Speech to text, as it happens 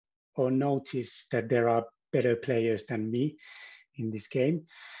or notice that there are better players than me in this game.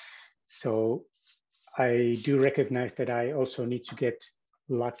 So I do recognize that I also need to get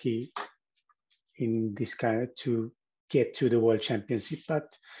lucky in this kind of to get to the World Championship. But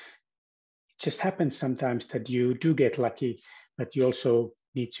it just happens sometimes that you do get lucky, but you also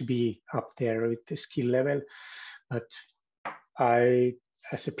need to be up there with the skill level. But I,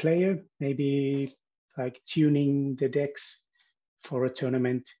 as a player, maybe like tuning the decks for a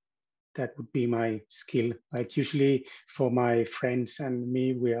tournament, that would be my skill. Like usually for my friends and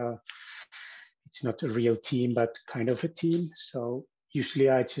me, it's not a real team, but kind of a team. So usually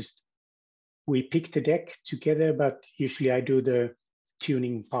we pick the deck together, but usually I do the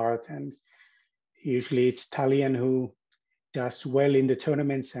tuning part, and usually it's Talion who does well in the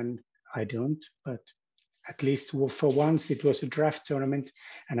tournaments and I don't. But at least for once it was a draft tournament,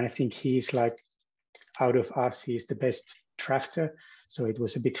 and I think he's like, out of us, he's the best drafter. So it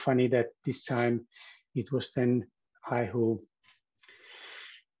was a bit funny that this time it was me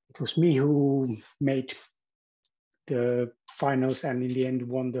who made the finals and in the end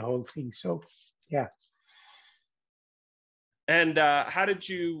won the whole thing. So yeah. And how did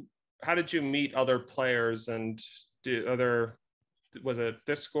you meet other players and was it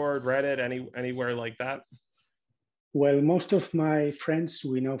Discord, Reddit, anywhere like that? Well, most of my friends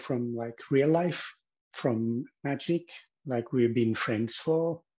we know from like real life, from Magic. Like we've been friends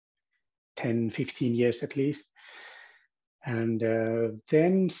for 10, 15 years at least. And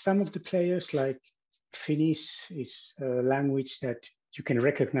then some of the players, like Finnish is a language that you can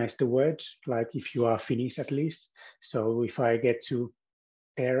recognize the words, like if you are Finnish at least. So if I get to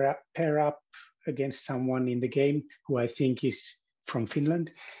pair up against someone in the game who I think is from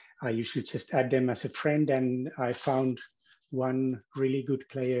Finland, I usually just add them as a friend. And I found one really good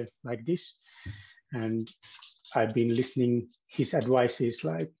player like this. And I've been listening his advices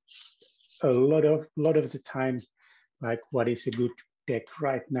like a lot of the time, like what is a good deck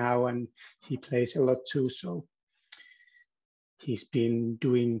right now, and he plays a lot too. So he's been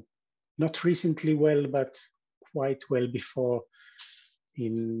doing not recently well, but quite well before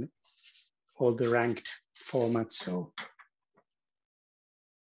in all the ranked formats.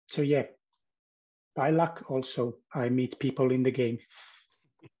 So yeah, by luck also I meet people in the game.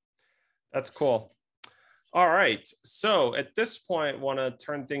 That's cool. All right. So at this point, I want to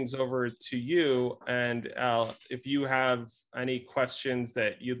turn things over to you. And if you have any questions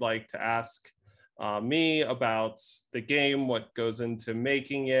that you'd like to ask me about the game, what goes into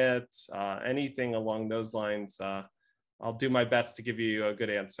making it, anything along those lines, I'll do my best to give you a good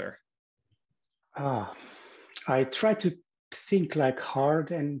answer. I try to think like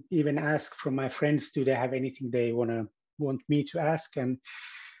hard and even ask from my friends, do they have anything they want me to ask? And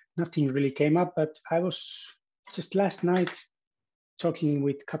nothing really came up, but I was just last night talking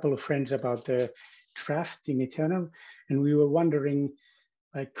with a couple of friends about the draft in Eternal, and we were wondering,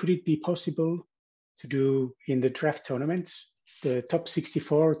 like, could it be possible to do in the draft tournaments, the top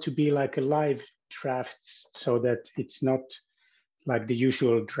 64 to be like a live draft, so that it's not like the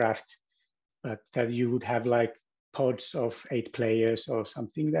usual draft, but that you would have like pods of 8 players or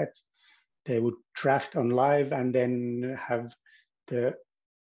something, that they would draft on live and then have the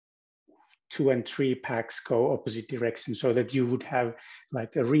 2 and 3 packs go opposite direction, so that you would have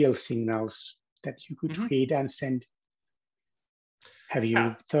like a real signals that you could read and send. Have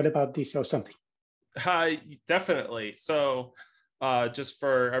you thought about this or something? Definitely. So just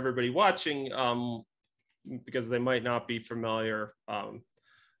for everybody watching, because they might not be familiar,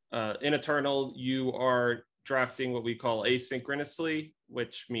 in Eternal, you are drafting what we call asynchronously,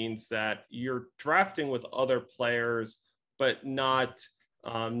 which means that you're drafting with other players, but not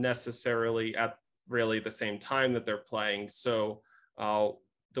necessarily at really the same time that they're playing. So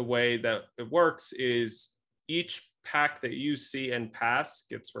the way that it works is each pack that you see and pass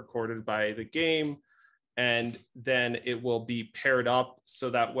gets recorded by the game, and then it will be paired up so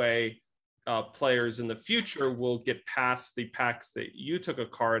that way players in the future will get past the packs that you took a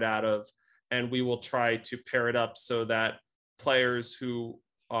card out of, and we will try to pair it up so that players who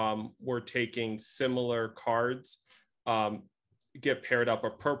were taking similar cards get paired up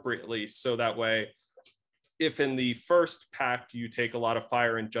appropriately. So that way, if in the first pack you take a lot of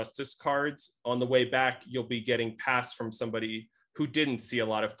Fire and Justice cards, on the way back, you'll be getting passed from somebody who didn't see a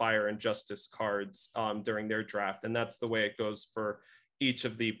lot of Fire and Justice cards during their draft. And that's the way it goes for each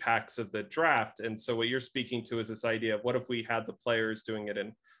of the packs of the draft. And so what you're speaking to is this idea of what if we had the players doing it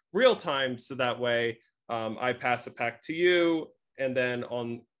in real time, so that way I pass a pack to you, and then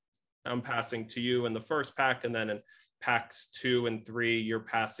I'm passing to you in the first pack, and then in packs 2 and 3, you're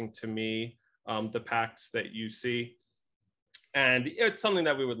passing to me the packs that you see. and it's something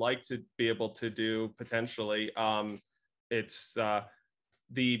that we would like to be able to do potentially. It's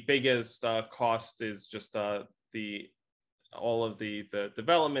the biggest cost is just all of the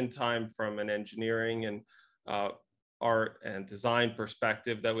development time from an engineering and art and design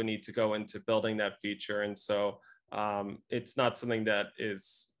perspective that we need to go into building that feature. And so it's not something that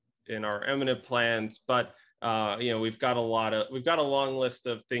is in our imminent plans, but we've got a long list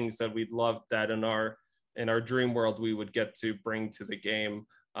of things that we'd love that in our dream world we would get to bring to the game.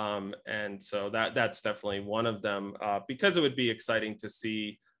 And so that's definitely one of them, because it would be exciting to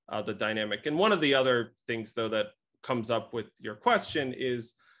see the dynamic. And one of the other things, though, that comes up with your question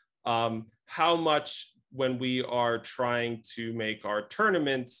is how much, when we are trying to make our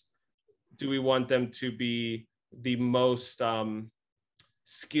tournaments, do we want them to be the most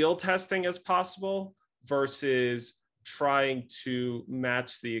skill testing as possible versus trying to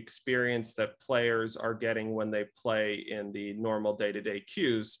match the experience that players are getting when they play in the normal day-to-day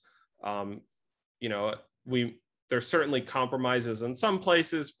queues. There's certainly compromises in some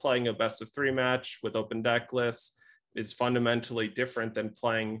places. Playing a best of 3 match with open deck lists is fundamentally different than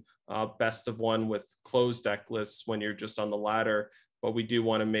playing best of 1 with closed deck lists when you're just on the ladder. But we do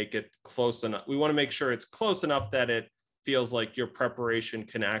want to make it close enough. We want to make sure it's close enough that it feels like your preparation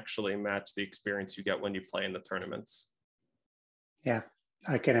can actually match the experience you get when you play in the tournaments. Yeah,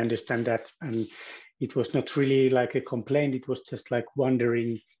 I can understand that. And it was not really like a complaint. It was just like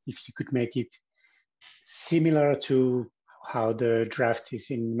wondering if you could make it similar to how the draft is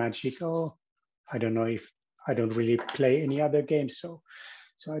in Magic. Or I don't know, if I don't really play any other games, so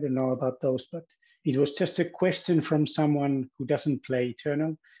I don't know about those. But it was just a question from someone who doesn't play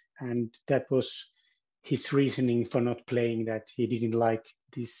Eternal, and that was his reasoning for not playing, that he didn't like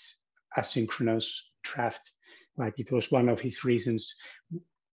this asynchronous draft. Like, it was one of his reasons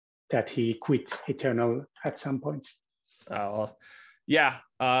that he quit Eternal at some point. Yeah.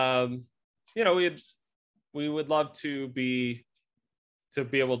 We would love to be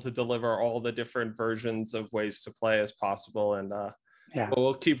able to deliver all the different versions of ways to play as possible, and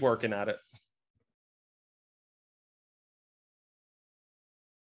we'll keep working at it.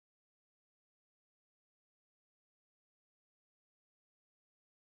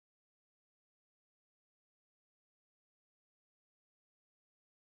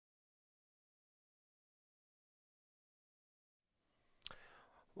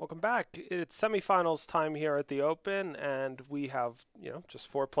 Welcome back. It's semifinals time here at the Open, and we have, just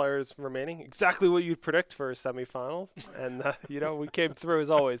 4 players remaining. Exactly what you'd predict for a semifinal. And, we came through as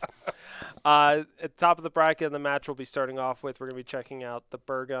always. At the top of the bracket, the match we'll be starting off with, we're going to be checking out the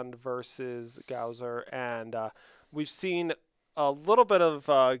Burgund versus Gowser. And we've seen a little bit of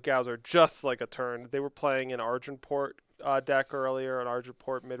Gowser, just like a turn. They were playing an Argenport deck earlier, an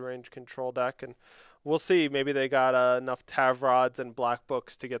Argenport mid-range control deck, and we'll see. Maybe they got enough Tavrods and Black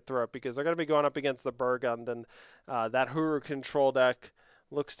Books to get through it, because they're going to be going up against the Burgund, and that Huru control deck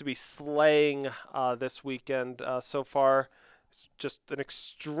looks to be slaying this weekend so far. It's just an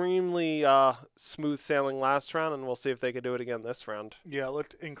extremely smooth sailing last round, and we'll see if they can do it again this round. Yeah, it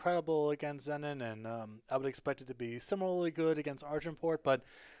looked incredible against Zenin, and I would expect it to be similarly good against Argenport, but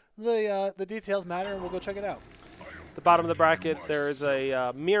the details matter, and we'll go check it out. At the bottom of the bracket, there is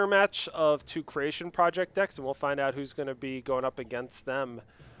a mirror match of 2 Creation Project decks, and we'll find out who's going to be going up against them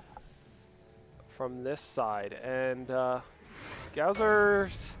from this side. And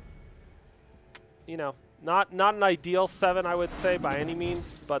Gowser's, not an ideal 7, I would say, by any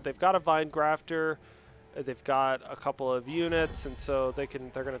means, but they've got a Vine Grafter, they've got a couple of units, and so they're going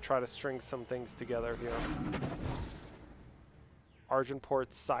to try to string some things together here.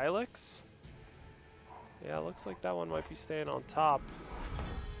 Argenport Silex. Yeah, it looks like that one might be staying on top.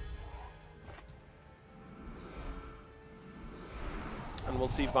 And we'll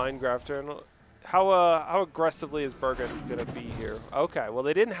see Vine Grafter. And how aggressively is Burgund going to be here? Okay, well,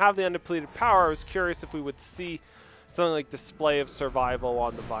 they didn't have the undepleted power. I was curious if we would see something like Display of Survival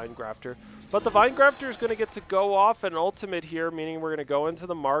on the Vine Grafter. But the Vine Grafter is going to get to go off an ultimate here, meaning we're going to go into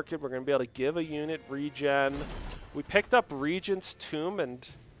the market. We're going to be able to give a unit regen. We picked up Regent's Tomb, and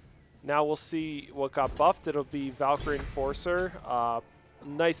now we'll see what got buffed. It'll be Valkyrie Enforcer.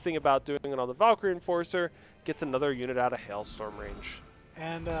 Nice thing about doing it on the Valkyrie Enforcer, gets another unit out of Hailstorm range.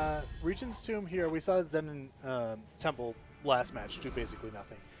 And Regent's Tomb here, we saw Zenin Temple last match do basically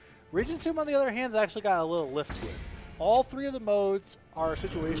nothing. Regent's Tomb, on the other hand, has actually got a little lift to it. All 3 of the modes are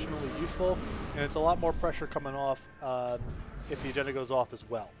situationally useful, and it's a lot more pressure coming off if the agenda goes off as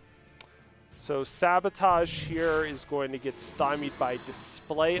well. So Sabotage here is going to get stymied by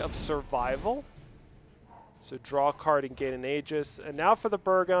Display of Survival. So draw a card and gain an Aegis. And now for the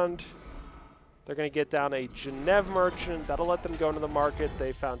Burgund, They're going to get down a Genève Merchant. That'll let them go into the market.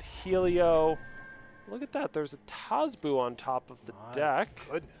 They found Helio. Look at that. There's a Tazbu on top of the deck.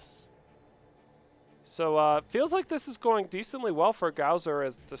 Goodness. So feels like this is going decently well for Gowser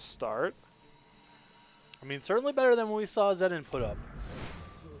as the start. I mean, certainly better than what we saw Zenin put up.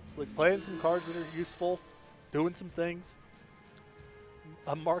 Like playing some cards that are useful, doing some things.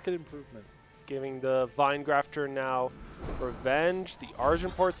 A market improvement. Giving the Vinegrafter now Revenge. The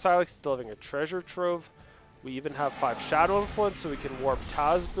Argenport Silex still having a treasure trove. We even have 5 Shadow Influence, so we can warp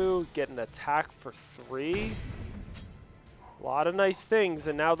Tazbu, get an attack for 3. A lot of nice things,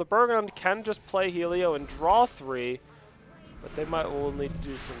 and now the Burgundy can just play Helio and draw 3, but they might will need to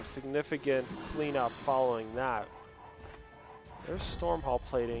do some significant cleanup following that. There's Stormhall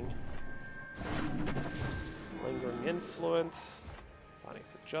plating. Lingering Influence.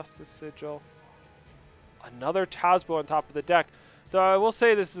 Bindings of Justice Sigil. Another Tazbu on top of the deck. Though I will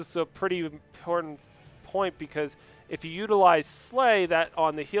say this is a pretty important point, because if you utilize Slay that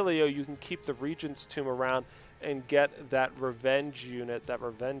on the Helio, you can keep the Regent's Tomb around and get that Revenge unit, that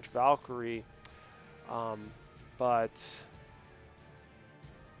Revenge Valkyrie. But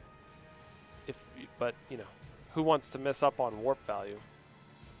you know, who wants to miss up on warp value?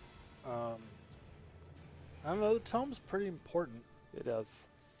 I don't know. The tome's pretty important. It does.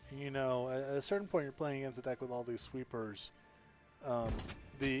 You know, at a certain point, you're playing against a deck with all these sweepers.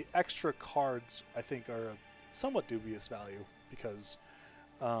 The extra cards, I think, are a somewhat dubious value, because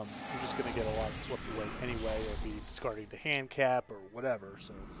you're just going to get a lot swept away anyway, or be discarding to hand cap or whatever.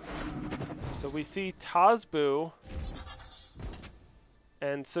 So we see Tazbu,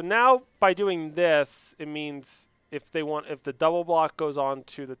 and so now by doing this, it means if the double block goes on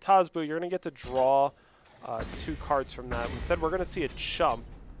to the Tazbu, you're going to get to draw 2 cards from that. Instead, we're going to see a chump.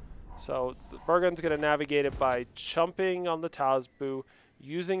 So Bergen's going to navigate it by chumping on the Tazbu,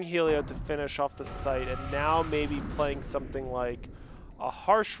 using Helio to finish off the site, and now maybe playing something like a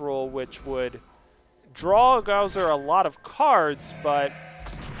Harsh Rule, which would draw Gowser a lot of cards, but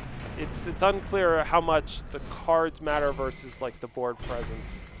it's unclear how much the cards matter versus like the board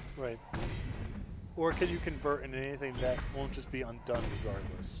presence. Right. Or can you convert into anything that won't just be undone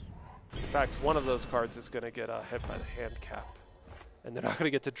regardless? In fact, one of those cards is going to get hit by the hand cap, and they're not going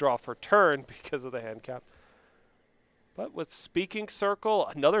to get to draw for turn because of the hand cap. But with Speaking Circle,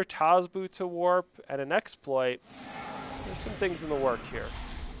 another Tazbu to warp, and an exploit, there's some things in the work here.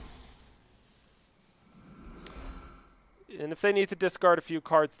 And if they need to discard a few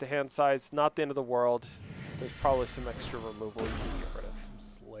cards to hand size, not the end of the world. There's probably some extra removal you can get rid of. Some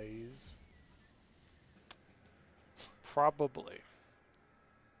slays. Probably.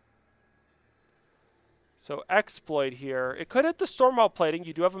 So exploit here. It could hit the Stormhall plating.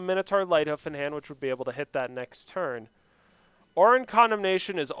 You do have a Minotaur Lighthoof in hand, which would be able to hit that next turn. Orin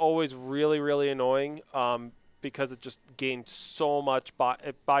Condemnation is always really, really annoying because it just gains so much,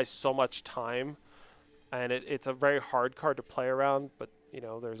 it buys so much time, and it's a very hard card to play around. But you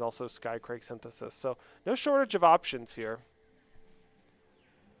know, there's also Skycrake Synthesis, so no shortage of options here.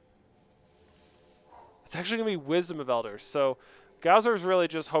 It's actually going to be Wisdom of Elders. So Gowser is really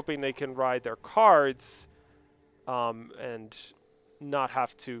just hoping they can ride their cards and not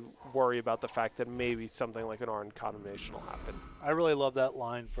have to worry about the fact that maybe something like an Orin Condemnation will happen. I really love that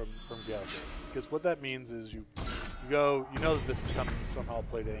line from Gowser, because what that means is you know that this is coming, Stormhall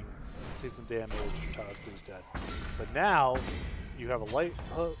plating, take some damage, Tazbu's dead. But now you have a light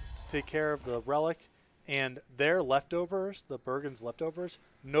hook to take care of the relic, and their leftovers, the Bergen's leftovers,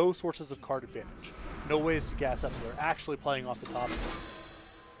 no sources of card advantage. No ways to gas up, so they're actually playing off the top of it.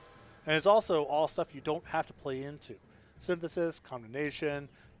 And it's also all stuff you don't have to play into. Synthesis, Condemnation,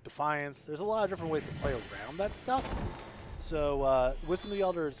 Defiance. There's a lot of different ways to play around that stuff. So Wisdom of the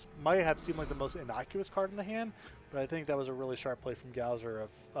Elders might have seemed like the most innocuous card in the hand, but I think that was a really sharp play from Gowser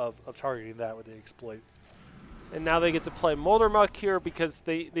of targeting that with the exploit. And now they get to play Moldermuck here because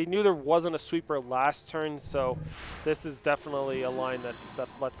they knew there wasn't a sweeper last turn, so this is definitely a line that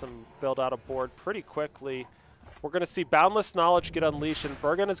lets them build out a board pretty quickly. We're going to see Boundless Knowledge get unleashed, and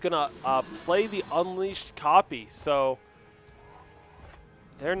Bergen is going to play the Unleashed copy. So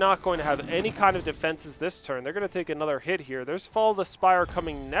they're not going to have any kind of defenses this turn. They're going to take another hit here. There's Fall of the Spire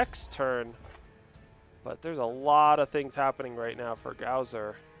coming next turn, but there's a lot of things happening right now for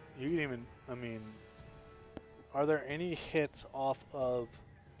Gowser. You can even, I mean, are there any hits off of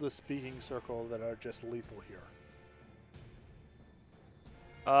the Speaking Circle that are just lethal here?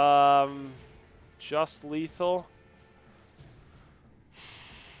 Just lethal.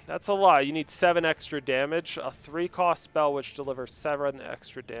 That's a lot. You need 7 extra damage. A 3-cost spell which delivers 7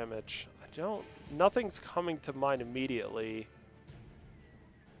 extra damage. Nothing's coming to mind immediately.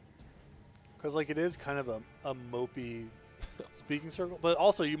 Because like it is kind of a mopey speaking circle, but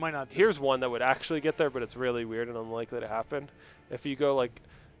also you might not. Just Here's one that would actually get there, but it's really weird and unlikely to happen. If you go like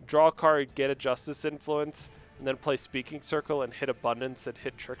draw a card, get a Justice Influence, and then play Speaking Circle and hit Abundance and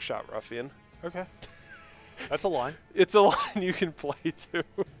hit Trick Shot Ruffian. Okay. That's a line. It's a line you can play too.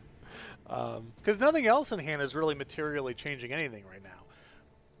 Because nothing else in hand is really materially changing anything right now.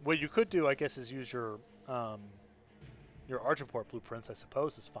 What you could do, I guess, is use your Argenport blueprints. I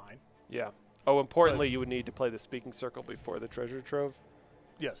suppose is fine. Yeah. Oh, importantly, you would need to play the Speaking Circle before the Treasure Trove.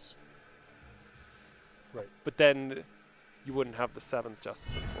 Yes. Right. But then you wouldn't have the 7th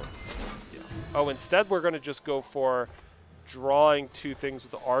Justice Influence. Yeah. Oh, instead we're going to just go for drawing 2 things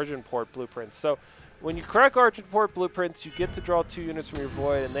with the Argenport blueprints. So when you crack Argenport blueprints, you get to draw 2 units from your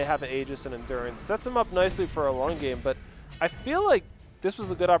Void, and they have an Aegis and Endurance. Sets them up nicely for a long game, but I feel like this was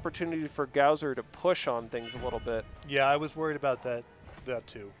a good opportunity for Gowser to push on things a little bit. Yeah, I was worried about that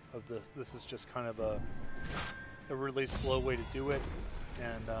too. This is just kind of a really slow way to do it,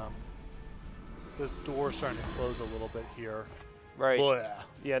 and the door's starting to close a little bit here. Right. Blah.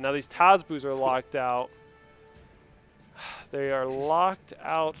 Yeah, now these Tazboos are locked out. They are locked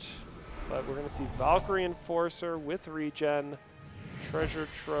out, but we're going to see Valkyrie Enforcer with regen, Treasure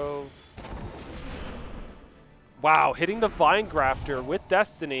Trove. Wow, hitting the Vine Grafter with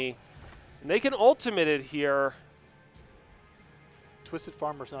Destiny. And they can ultimate it here. Twisted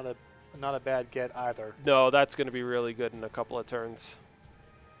Farmer's not a bad get either. No, that's going to be really good in a couple of turns.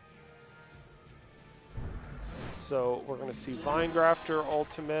 So we're going to see Vine Grafter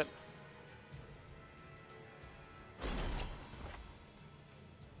ultimate.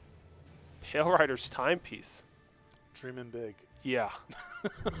 Pale Rider's Timepiece. Dreaming big. Yeah.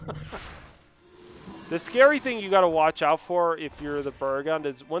 The scary thing you got to watch out for if you're the Burgund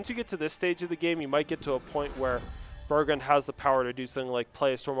is once you get to this stage of the game, you might get to a point where Burgund has the power to do something like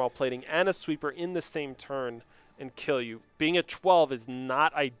play a Stormwall Plating and a Sweeper in the same turn and kill you. Being at 12 is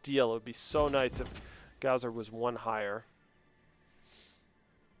not ideal. It would be so nice if Gowser was 1 higher.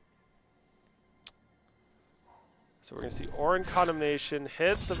 So we're going to see Orin Condemnation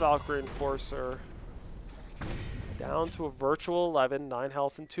hit the Valkyrie Enforcer down to a virtual 11, 9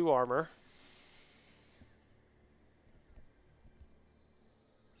 health and 2 armor.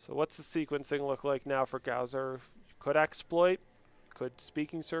 So what's the sequencing look like now for Gowser? You could exploit, you could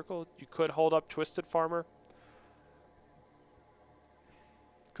Speaking Circle, you could hold up Twisted Farmer.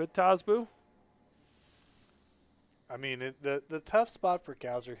 Could Tazboo? I mean, the tough spot for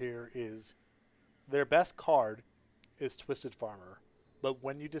Gowser here is their best card is Twisted Farmer. But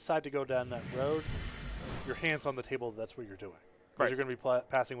when you decide to go down that road, your hand's on the table, that's what you're doing. Because you're going to be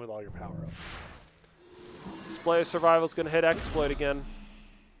passing with all your power up. Display of Survival is going to hit Exploit again.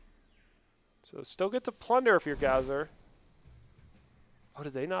 So still get to plunder if you're Gowser. Oh,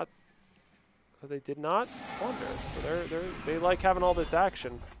 did they not? Oh, they did not plunder. So they like having all this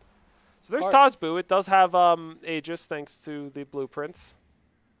action. So there's Tazboo. It does have Aegis thanks to the blueprints.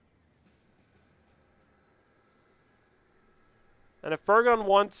 And if Burgund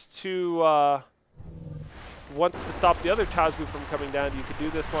wants to stop the other Tazboo from coming down, you could do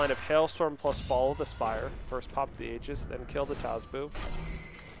this line of Hailstorm plus Follow the Spire. First pop the Aegis, then kill the Tazboo.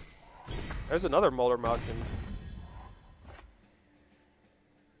 There's another Molder Malkin.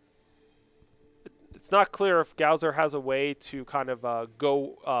 It's not clear if Gowser has a way to kind of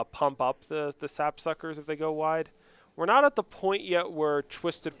pump up the Sapsuckers if they go wide. We're not at the point yet where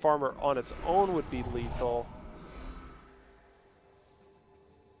Twisted Farmer on its own would be lethal.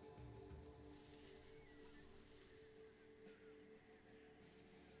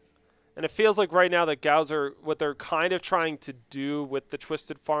 And it feels like right now that Gowser, what they're kind of trying to do with the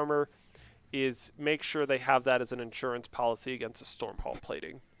Twisted Farmer is make sure they have that as an insurance policy against a Stormhall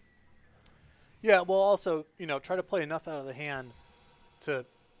Plating. Yeah, well, also, try to play enough out of the hand to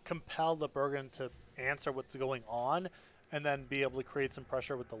compel the Burgund to answer what's going on and then be able to create some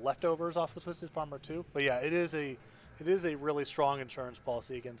pressure with the leftovers off the Twisted Farmer too. But yeah, it is a really strong insurance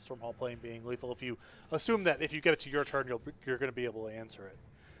policy against Stormhall Plating being lethal if you assume that if you get it to your turn, you're going to be able to answer it.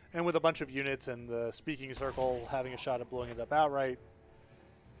 And with a bunch of units and the Speaking Circle having a shot at blowing it up outright.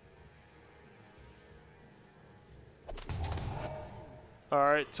 All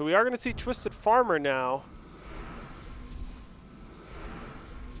right, so we are going to see Twisted Farmer now.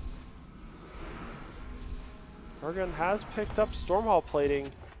 Burgund has picked up Stormhall Plating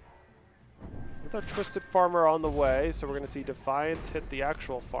with a Twisted Farmer on the way. So we're going to see Defiance hit the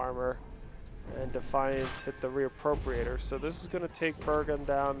actual Farmer and Defiance hit the Reappropriator. So this is going to take Burgund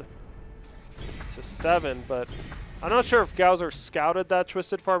down to 7, but I'm not sure if Gowser scouted that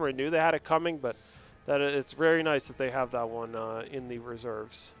Twisted Farmer and knew they had it coming, but that it's very nice that they have that one in the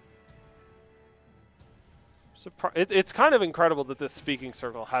reserves. It's kind of incredible that this Speaking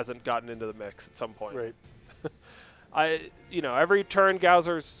Circle hasn't gotten into the mix at some point. Right. Every turn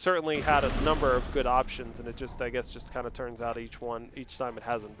Gowser's certainly had a number of good options, and it just, I guess, just kind of turns out each time it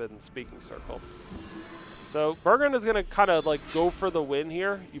hasn't been Speaking Circle. So Burgund is going to kind of like go for the win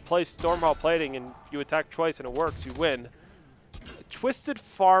here. You play Stormhall Plating, and you attack twice, and it works. You win. Twisted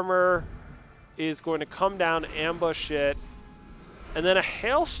Farmer is going to come down, ambush it, and then a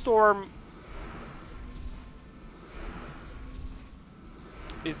Hailstorm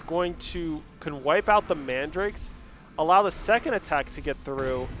is going to can wipe out the Mandrakes, allow the second attack to get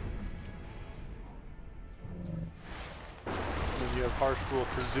through. And you have Harsh Rule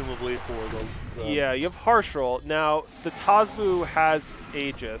presumably for the Yeah, you have Harsh Rule. Now, the Tazbu has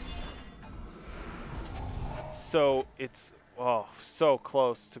Aegis. So it's so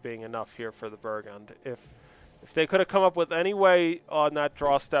close to being enough here for the Burgund. If they could have come up with any way on that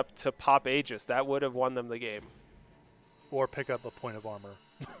draw step to pop Aegis, that would have won them the game. Or pick up a point of armor.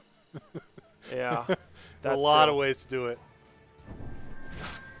 Yeah. There are a lot of ways to do it.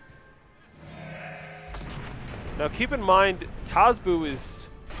 Now keep in mind, Tazbu is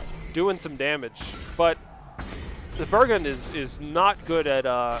doing some damage, but the Burgund is not good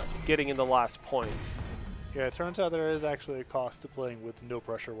at getting in the last points. Yeah, it turns out there is actually a cost to playing with no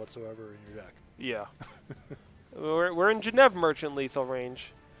pressure whatsoever in your deck. Yeah. we're in Genève Merchant lethal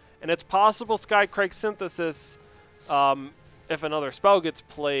range, and it's possible Skycrag Synthesis, if another spell gets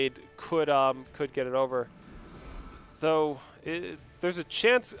played, could get it over. Though there's a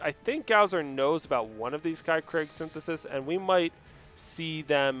chance. I think Gowser knows about one of these Skycrag Synthesis, and we might see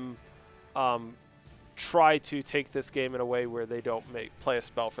them try to take this game in a way where they don't play a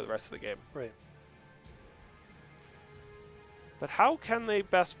spell for the rest of the game. Right. But how can they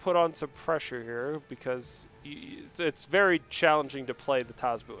best put on some pressure here? Because it's very challenging to play the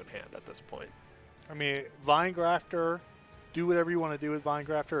Tazbu in hand at this point. I mean, Vinegrafter, do whatever you want to do with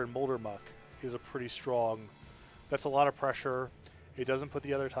Vinegrafter, and Molder Muck is a pretty strong. That's a lot of pressure. It doesn't put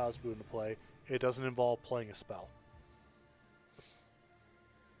the other Tazbu into play. It doesn't involve playing a spell.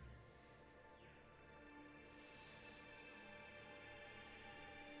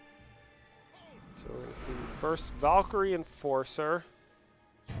 So we're going to see first Valkyrie Enforcer,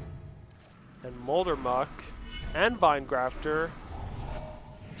 and Molder Muck, and Vinegrafter.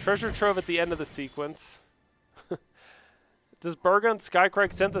 Treasure Trove at the end of the sequence. Does Burgund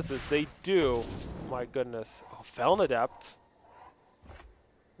Skycrag Synthesis? They do. My goodness. Oh, Feln Adept.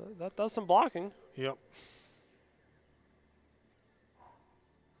 That does some blocking. Yep.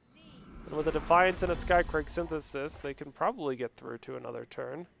 And with a Defiance and a Skycrag Synthesis, they can probably get through to another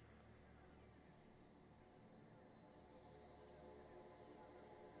turn.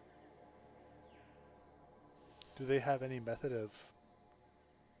 Do they have any method of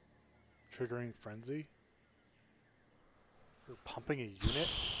triggering Frenzy? Or pumping a unit?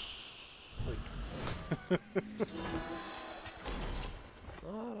 Like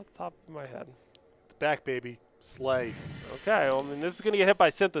Not off the top of my head. it's back, baby. Slay. Okay, well, I mean, this is going to get hit by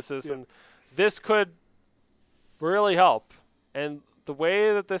Synthesis, and this could really help. And the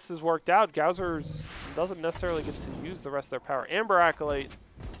way that this has worked out, Gowser doesn't necessarily get to use the rest of their power. Amber Acolyte,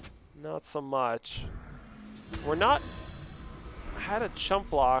 not so much. We're not had a chump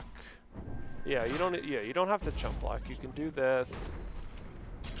block. Yeah, you don't have to chump block. You can do this.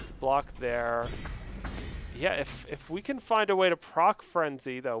 Block there. Yeah, if we can find a way to proc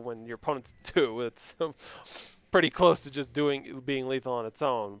Frenzy, though, when your opponent's 2, it's pretty close to just being lethal on its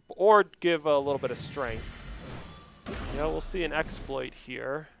own. Or give a little bit of strength. Yeah, we'll see an exploit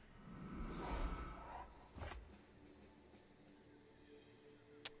here.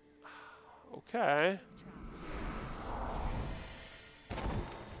 Okay.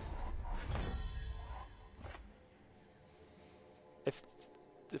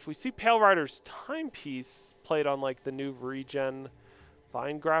 If we see Pale Rider's Timepiece played on like the new regen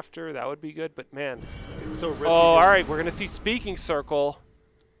Vinegrafter, that would be good. But man, It's so risky. oh, all right, we're gonna see Speaking Circle.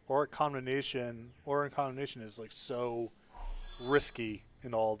 Or Condemnation is like so risky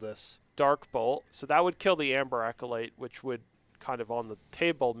in all of this. Dark Bolt, so that would kill the Amber Acolyte, which would kind of on the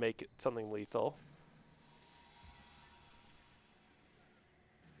table make it something lethal.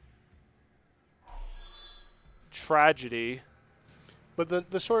 Tragedy.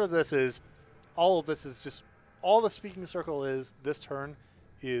 But the short of this is, all of this is just, all the Speaking Circle is this turn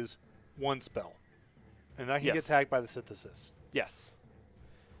is one spell. And that can get tagged by the Synthesis. Yes.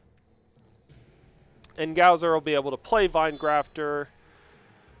 And Gowser will be able to play Vinegrafter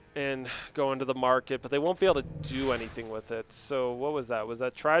and go into the market, but they won't be able to do anything with it. So what was that? Was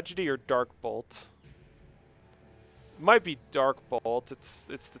that Tragedy or Dark Bolt? might be Dark Bolt. It's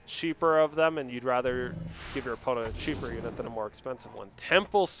the cheaper of them, and you'd rather give your opponent a cheaper unit than a more expensive one.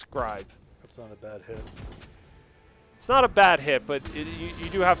 Temple Scribe. That's not a bad hit. It's not a bad hit, but you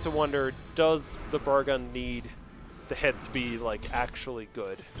do have to wonder, does the Burgun need the hit to be like actually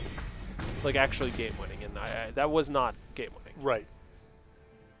good, like actually game winning? And that was not game winning. Right.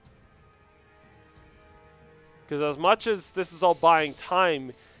 Because as much as this is all buying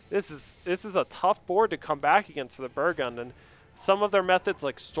time, this is a tough board to come back against for the Burgun, and some of their methods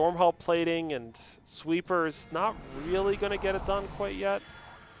like Stormhull plating and sweepers not really going to get it done quite yet.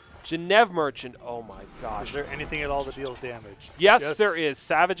 Geneve Merchant, oh my gosh. Is there anything at all that deals damage? Yes, there is.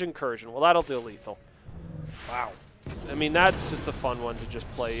 Savage Incursion. Well, that'll do lethal. Wow. I mean, that's just a fun one to just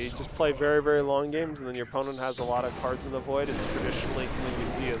play. You just play very, very long games, and then your opponent has a lot of cards in the void. It's traditionally something you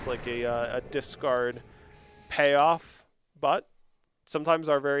see as like a discard payoff, but sometimes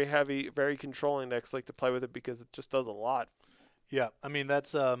our very heavy, very controlling decks like to play with it because it just does a lot. Yeah, I mean,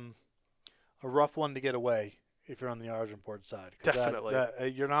 that's a rough one to get away if you're on the Argenport side. Definitely.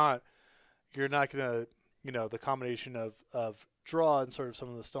 You're not going to, the combination of draw and sort of some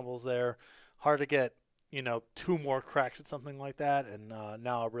of the stumbles there, hard to get, 2 more cracks at something like that, and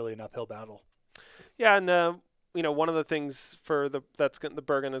now really an uphill battle. Yeah, and, one of the things for the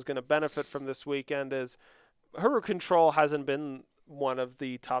Burgun is going to benefit from this weekend is Hero Control hasn't been one of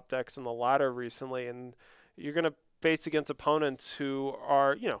the top decks in the ladder recently, and you're going to face against opponents who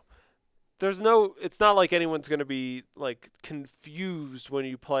are, it's not like anyone's going to be like confused when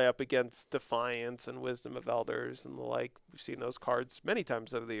you play up against Defiance and Wisdom of Elders and the like. We've seen those cards many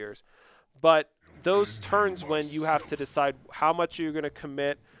times over the years. But those turns when you have to decide how much you're going to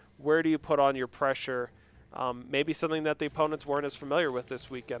commit, where do you put on your pressure, maybe something that the opponents weren't as familiar with this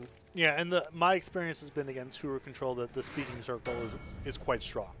weekend. Yeah, and my experience has been against Hero Control that the speaking circle is quite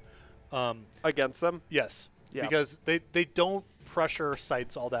strong. Against them? Yes. Yeah. Because they don't pressure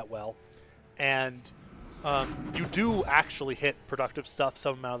sites all that well. And you do actually hit productive stuff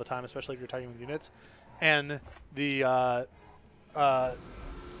some amount of the time, especially if you're attacking with units. And the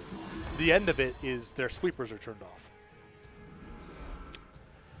end of it is their sweepers are turned off.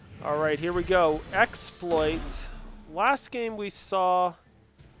 All right, here we go. Exploit. Last game we saw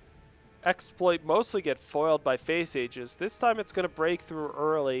Exploit mostly get foiled by Face Ages. This time it's going to break through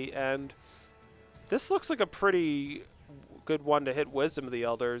early, and this looks like a pretty good one to hit Wisdom of the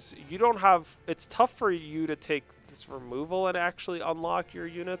Elders. You don't have, it's tough for you to take this removal and actually unlock your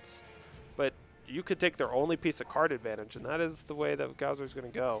units, but you could take their only piece of card advantage, and that is the way that Gowser's going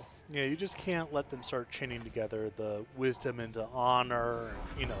to go. Yeah, you just can't let them start chaining together the Wisdom into Honor.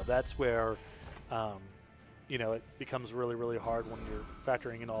 That's where, it becomes really, really hard when you're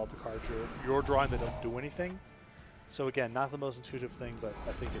factoring in all the cards you're drawing that don't do anything. So again, not the most intuitive thing, but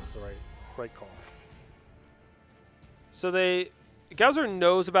I think it's the right call. So Gowser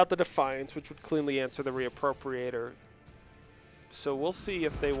knows about the Defiance, which would cleanly answer the Reappropriator. So we'll see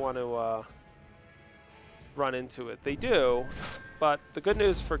if they want to run into it. They do, but the good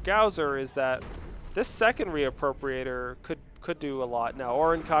news for Gowser is that this second Reappropriator could do a lot. Now,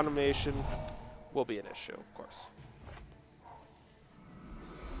 Orin Condemnation will be an issue, of course.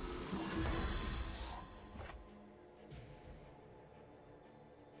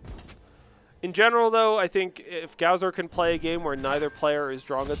 In general, though, I think if Gowser can play a game where neither player is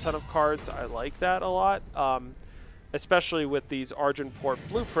drawing a ton of cards, I like that a lot. Especially with these Argenport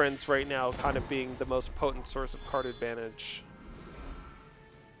blueprints right now kind of being the most potent source of card advantage.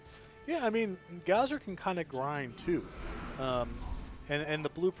 Yeah, I mean, Gowser can kind of grind too. And the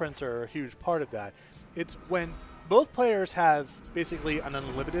blueprints are a huge part of that. It's when both players have basically an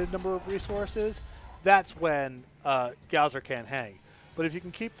unlimited number of resources, that's when Gowser can't hang. But if you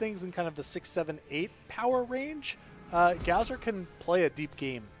can keep things in kind of the 6, 7, 8 power range, Gowser can play a deep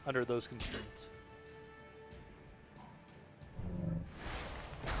game under those constraints.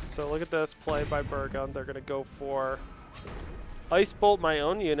 So look at this play by Burgun. They're going to go for Ice Bolt, my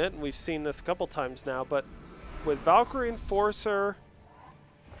own unit, and we've seen this a couple times now, but with Valkyrie Enforcer,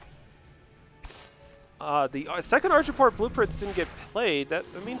 the second Argenport blueprints didn't get played. That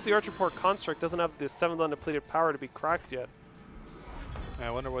means the Argenport construct doesn't have the 7th undepleted power to be cracked yet. I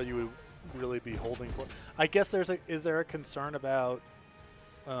wonder what you would really be holding for. I guess is there a concern about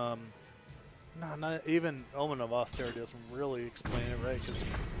not even Omen of Austerity doesn't really explain it, right?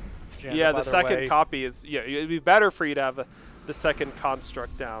 Yeah, the second copy is, it'd be better for you to have the second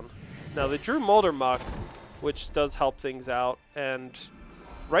construct down. Now, they drew Moldermuck, which does help things out, and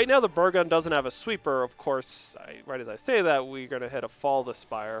right now the Burgun doesn't have a sweeper. Of course, right as I say that, we're going to hit a Fall the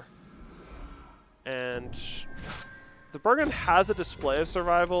Spire. And the Burgun has a Display of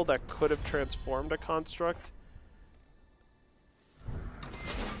Survival that could have transformed a construct.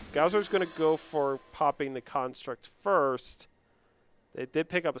 Gauser's going to go for popping the construct first. They did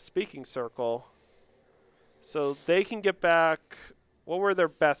pick up a speaking circle. So they can get back... What were their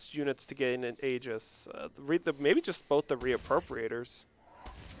best units to gain in Aegis? Maybe just both the reappropriators.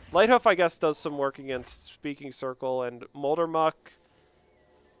 Lighthoof, I guess, does some work against Speaking Circle, and Moldermuck...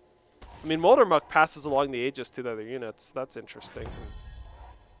 I mean, Moldermuck passes along the Aegis to the other units. That's interesting.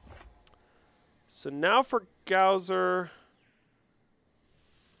 So now for Gauser...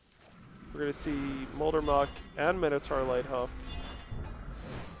 We're going to see Moldermuck and Minotaur Lighthoof.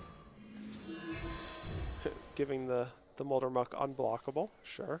 Giving the Moldermuck unblockable,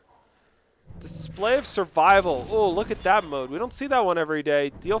 sure. Display of Survival. Oh, look at that mode. We don't see that one every day.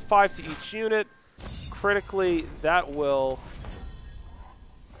 Deal 5 to each unit. Critically, that will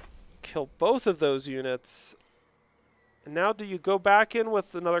kill both of those units. And now do you go back in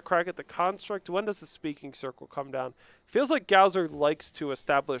with another crack at the construct? When does the Speaking Circle come down? Feels like Gauser likes to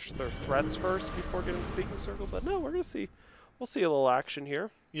establish their threats first before getting the Speaking Circle, but no, we're going to see. We'll see a little action here.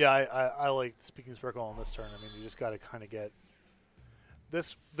 Yeah, I like Speaking Circle on this turn. I mean, you just got to kind of get...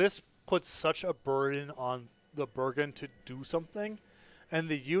 This puts such a burden on the Bergen to do something, and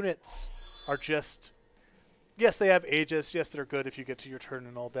the units are just... Yes, they have Aegis. Yes, they're good if you get to your turn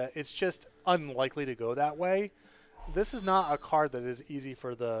and all that. It's just unlikely to go that way. This is not a card that is easy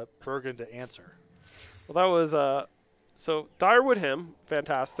for the Bergen to answer. Well, that was... So, Direwood Hymn,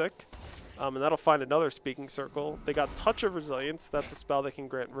 fantastic. And that'll find another Speaking Circle. They got Touch of Resilience. That's a spell that can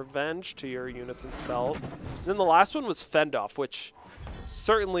grant revenge to your units and spells. And then the last one was Fend Off, which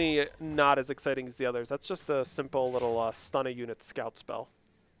certainly not as exciting as the others. That's just a simple little stun a unit scout spell.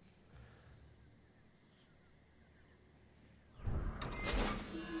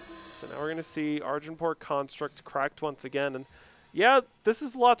 So now we're going to see Argenport Construct cracked once again. And yeah, this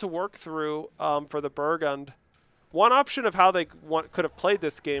is a lot to work through for the Burgund. One option of how they could have played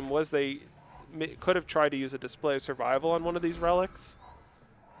this game was they could have tried to use a Display of Survival on one of these relics.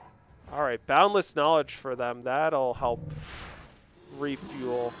 All right, Boundless Knowledge for them. That'll help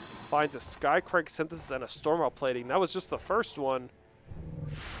refuel. Finds a Skycrag Synthesis and a Stormout Plating. That was just the first one.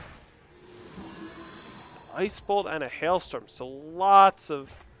 Ice Bolt and a Hailstorm. So lots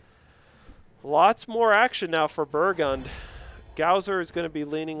more action now for Burgund. Gauser is going to be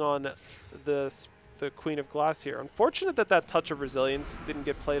leaning on the Queen of Glass here. Unfortunate that Touch of Resilience didn't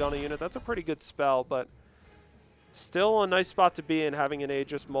get played on a unit. That's a pretty good spell, but still a nice spot to be in, having an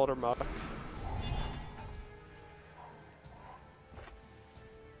Aegis Moldermuck.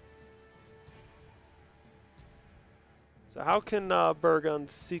 So how can Burgund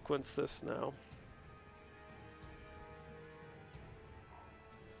sequence this now?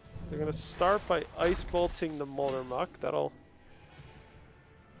 They're going to start by Ice Bolting the Moldermuck. That'll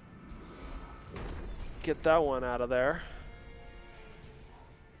get that one out of there.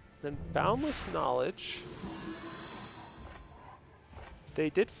 Then Boundless Knowledge.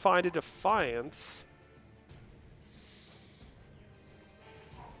 They did find a Defiance.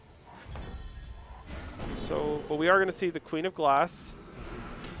 So, but we are going to see the Queen of Glass.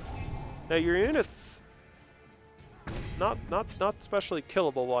 Now your unit's not especially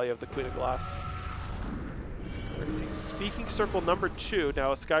killable while you have the Queen of Glass. We're going to see Speaking Circle number 2.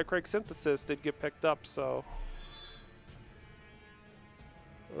 Now a Skycrag Synthesis did get picked up, so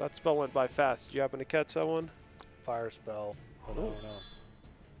well, that spell went by fast. Did you happen to catch that one? Fire spell. I don't know.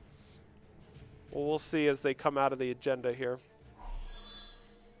 Well, we'll see as they come out of the agenda here.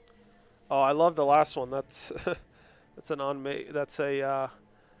 Oh, I love the last one. That's that's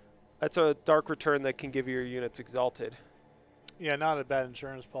a Dark Return that can give your units Exalted. Yeah, not a bad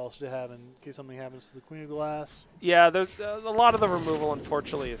insurance policy to have in case something happens to the Queen of Glass. Yeah, there's a lot of the removal,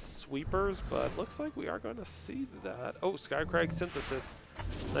 unfortunately, is sweepers, but looks like we are going to see that. Oh, Skycrag Synthesis.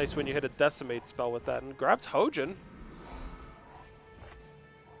 Nice when you hit a Decimate spell with that. And grabs Hojin.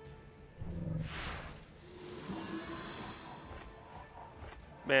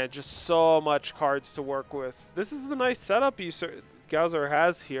 Man, just so much cards to work with. This is the nice setup Gauser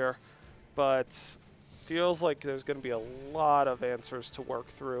has here, but feels like there's going to be a lot of answers to work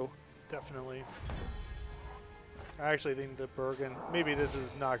through. Definitely. I actually think the Bergen, maybe this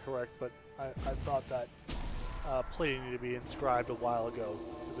is not correct, but I thought that plating needed to be inscribed a while ago.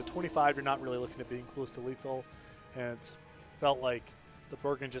 Because at 25, you're not really looking at being close to lethal, and it felt like the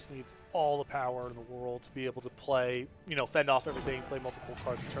Bergen just needs all the power in the world to be able to play, fend off everything, play multiple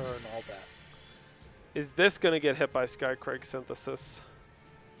cards a turn, all that. Is this going to get hit by Skycrag Synthesis?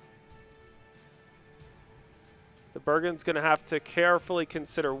 The Bergen's going to have to carefully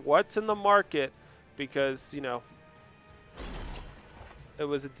consider what's in the market because, it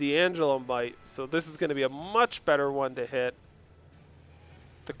was a D'Angelo Might, so this is going to be a much better one to hit.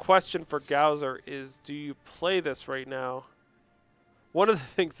 the question for Gauser is, do you play this right now? One of the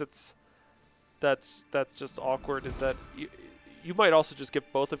things that's just awkward is that you might also just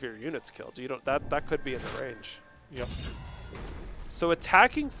get both of your units killed. You don't that could be in the range. Yep. So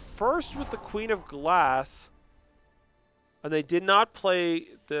attacking first with the Queen of Glass, and they did not play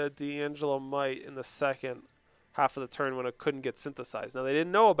the D'Angelo Might in the second half of the turn when it couldn't get synthesized. Now they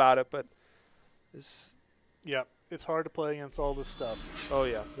didn't know about it, but this. Yep. It's hard to play against all this stuff. Oh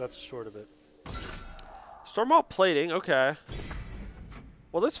yeah, That's short of it. Stormbolt plating. Okay.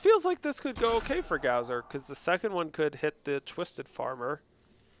 Well, this feels like this could go okay for Gauser, because the second one could hit the Twisted Farmer.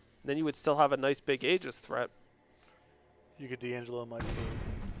 Then you would still have a nice big Aegis threat. You could D'Angelo Might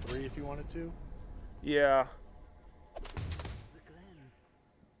for 3 if you wanted to. Yeah.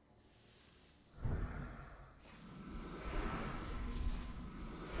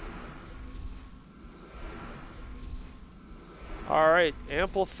 All right,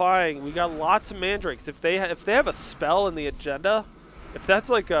 amplifying. We got lots of mandrakes. If they have a spell in the agenda, if that's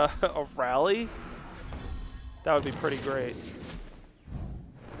like a rally, that would be pretty great.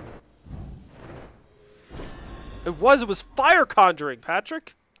 It was fire conjuring,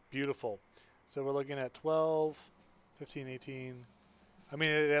 Patrick. Beautiful. So we're looking at 12, 15, 18. I mean,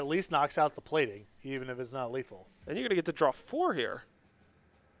 it at least knocks out the plating, even if it's not lethal. And you're gonna get to draw 4 here.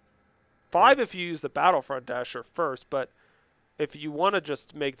 5 if you use the Battlefront Dasher first, but if you want to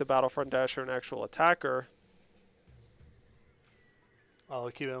just make the Battlefront Dasher an actual attacker.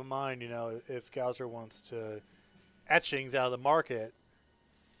 I'll keep in mind, if Gauser wants to etchings out of the market,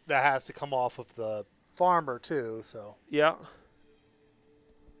 that has to come off of the farmer too, so. Yeah.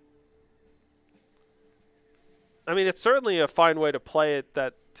 I mean, it's certainly a fine way to play it,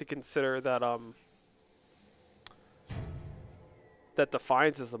 to consider that that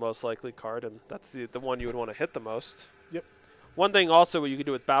Defiance is the most likely card, and that's the one you would want to hit the most. Yep. One thing also what you could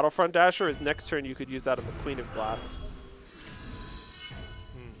do with Battlefront Dasher is next turn you could use that of the Queen of Glass.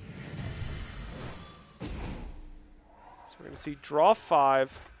 So we're going to see draw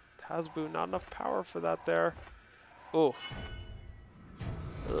 5. Tazbu, not enough power for that there. Oh.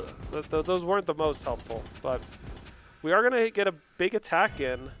 Those weren't the most helpful, but we are going to get a big attack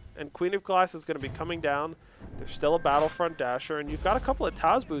in, and Queen of Glass is going to be coming down. There's still a Battlefront Dasher, and you've got a couple of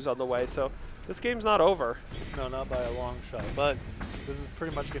Tazbus on the way, so this game's not over. No, not by a long shot, but this is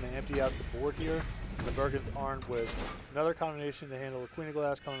pretty much going to empty out the board here. The Bergen's armed with another combination to handle the Queen of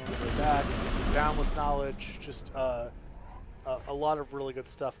Glass coming over their back, Boundless Knowledge, just a lot of really good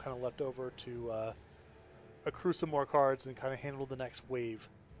stuff kind of left over to accrue some more cards and kind of handle the next wave.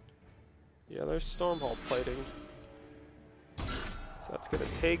 Yeah, there's Stormhold plating. So that's going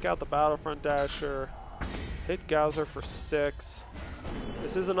to take out the Battlefront Dasher, hit Gauser for 6.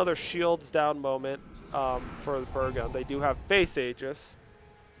 This is another shields down moment for the Bergen. They do have face Aegis,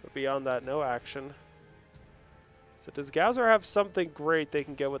 but beyond that, no action. So does Gauser have something great they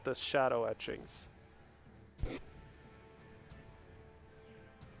can get with the Shadow Etchings?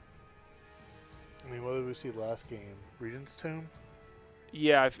 I mean, what did we see last game? Regent's Tomb?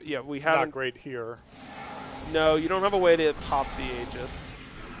 Yeah, we haven't. Not great here. No, you don't have a way to pop the Aegis.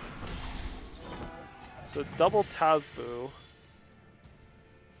 So double Tazbu.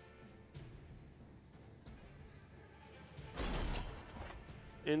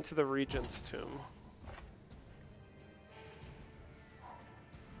 Into the Regent's Tomb.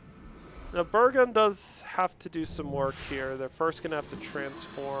 Now Bergen does have to do some work here. They're first going to have to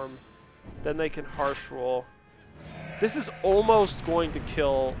transform. Then they can Harsh Roll. This is almost going to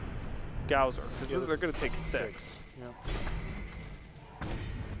kill Gauser, because they're going to take 6. Yep.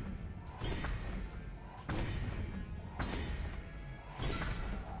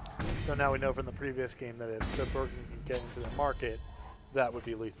 So now we know from the previous game that if the Bergen can get into the market, that would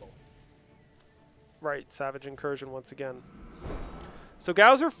be lethal. Right, Savage Incursion once again. So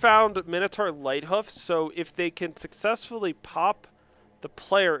Gauser found Minotaur Lighthoof, so if they can successfully pop the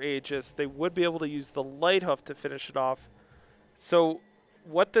player Aegis, they would be able to use the Lighthoof to finish it off. So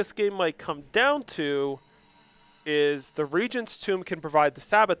what this game might come down to is the Regent's Tomb can provide the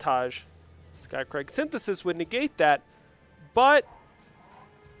sabotage. Skycrag Synthesis would negate that, but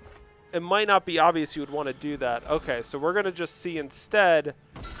it might not be obvious you would want to do that. Okay, so we're going to just see instead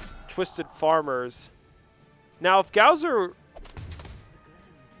Twisted Farmers. Now, if Gauser,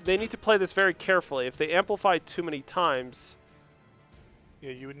 they need to play this very carefully. If they amplify too many times,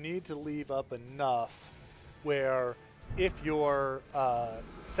 yeah, you would need to leave up enough where if your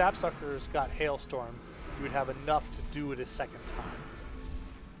Sapsuckers got Hailstorm, you would have enough to do it a second time.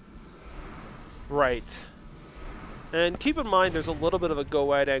 Right. And keep in mind, there's a little bit of a go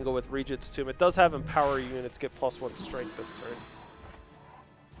wide angle with Regent's Tomb. It does have Empower units get +1 strength this turn.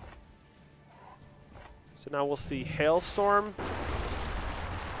 So now we'll see Hailstorm.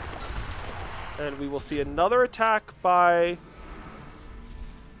 And we will see another attack by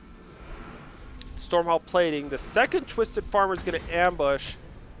Stormhall Plating. The second Twisted Farmer is going to ambush.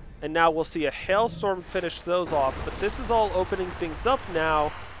 And now we'll see a Hailstorm finish those off. But this is all opening things up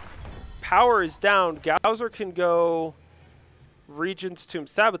now. Power is down. Gowser can go Regent's Tomb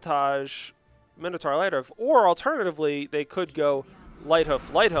Sabotage, Minotaur Lighthoof, or alternatively, they could go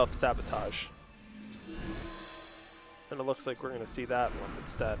Lighthoof Sabotage. And it looks like we're going to see that one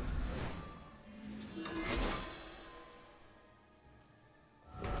instead.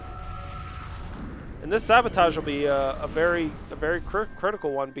 And this Sabotage will be a very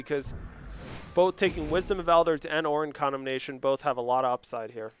critical one because both taking Wisdom of Elders and Orin Condemnation both have a lot of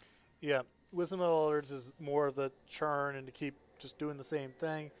upside here. Yeah, Wisdom of Elders is more of the churn and to keep just doing the same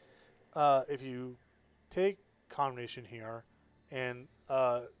thing. If you take Condemnation here and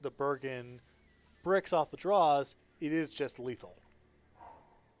the Bergen bricks off the draws, it is just lethal.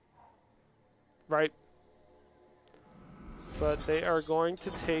 Right. But they are going to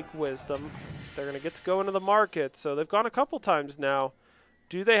take Wisdom. They're going to get to go into the market. So they've gone a couple times now.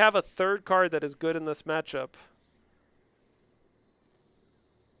 Do they have a third card that is good in this matchup?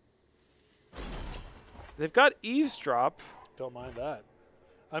 They've got Eavesdrop. Don't mind that.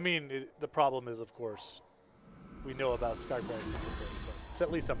 I mean, the problem is, of course, we know about Skycrack Synthesis, but it's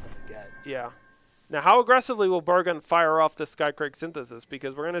at least something to get. Yeah. Now, how aggressively will Bergen fire off the Skycrack Synthesis?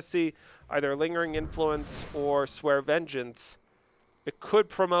 Because we're going to see either Lingering Influence or Swear Vengeance. It could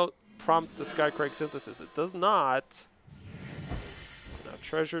prompt the Skycrack Synthesis. It does not. So now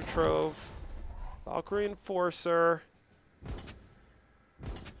Treasure Trove, Valkyrie Enforcer.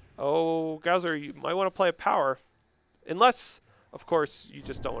 Oh, Gowser, you might want to play a power. Unless, of course, you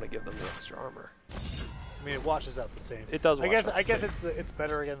just don't want to give them the extra armor. I mean, it washes out the same. It does. I guess it's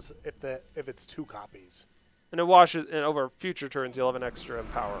better against if it's 2 copies. And it washes, and over future turns you'll have an extra in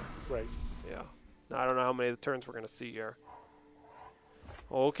power. Right. Yeah. Now I don't know how many turns we're gonna see here.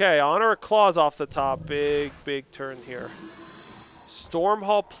 Okay, Honor of Claws off the top. Big turn here.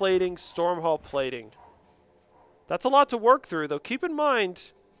 Stormhall Plating, Stormhall Plating. That's a lot to work through, though. Keep in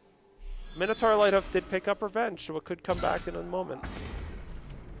mind, Minotaur Lighthoof did pick up Revenge, so it could come back in a moment.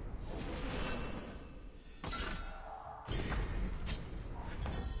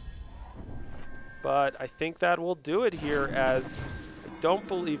 But I think that will do it here, as I don't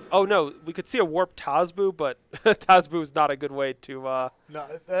believe... Oh, no, we could see a Warp Tazbu, but Tazbu is not a good way to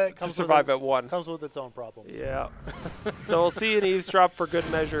survive at 1. Comes with its own problems. Yeah. So we'll see an Eavesdrop for good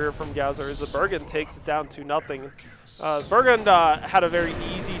measure here from Gowser as the Bergen takes it down 2-0. Bergen had a very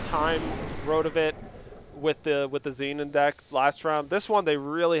easy time, road of it, with the Xenon deck last round. This one they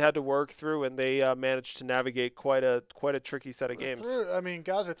really had to work through, and they managed to navigate quite a tricky set of games. I mean,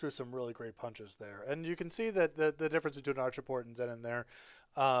 Gowser threw some really great punches there, and you can see that the difference between Archiport and Zen in there.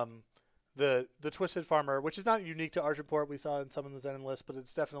 The Twisted Farmer, which is not unique to Archiport, we saw in some of the Zen list, but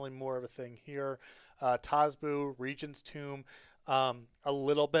it's definitely more of a thing here. Tazbu, Regent's Tomb, a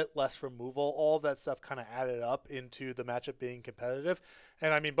little bit less removal. All of that stuff kind of added up into the matchup being competitive,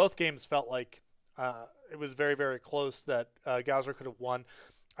 and I mean, both games felt like it was very, very close that Gowser could have won.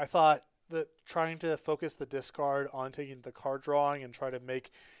 I thought that trying to focus the discard on taking the card drawing and try to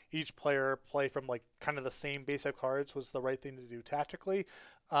make each player play from like kind of the same basic cards was the right thing to do tactically.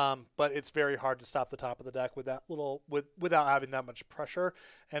 But it's very hard to stop the top of the deck with that without having that much pressure.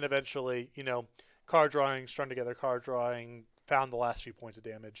 And eventually, card drawing, strung together card drawing, found the last few points of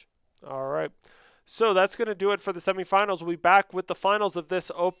damage. All right. So that's going to do it for the semifinals. We'll be back with the finals of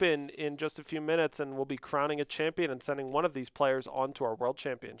this Open in just a few minutes, and we'll be crowning a champion and sending one of these players on to our World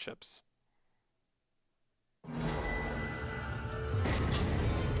Championships.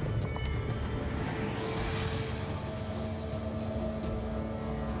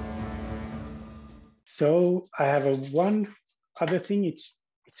 So I have one other thing. It's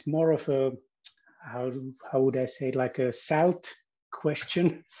more of a, how would I say, like a South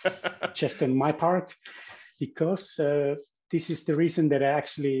question, just on my part, because this is the reason that I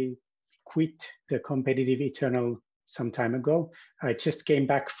actually quit the competitive Eternal some time ago. I just came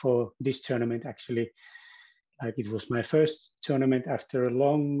back for this tournament, actually. Like, it was my first tournament after a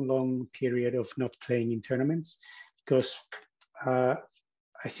long period of not playing in tournaments, because I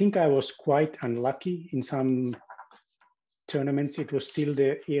think I was quite unlucky in some tournaments. It was still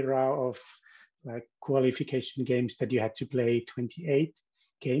the era of like qualification games that you had to play 28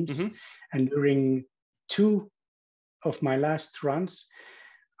 games. Mm-hmm. And during 2 of my last runs,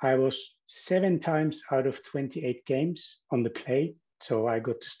 I was 7 times out of 28 games on the play. So I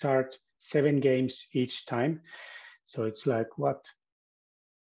got to start 7 games each time. So it's like, what,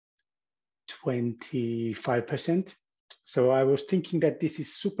 25%. So I was thinking that this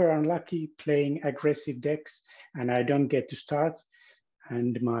is super unlucky playing aggressive decks and I don't get to start.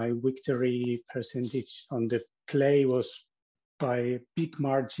 And my victory percentage on the play was by a big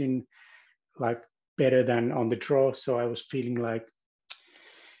margin, like better than on the draw. So I was feeling like,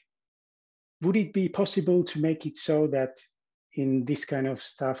 would it be possible to make it so that in this kind of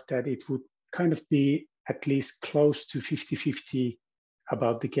stuff that it would kind of be at least close to 50-50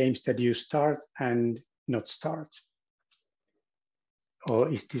 about the games that you start and not start? Or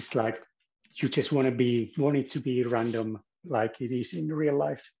is this like you just want it to be random like it is in real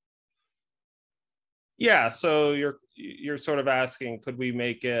life? Yeah, so you're sort of asking, could we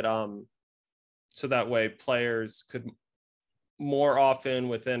make it so that way players could more often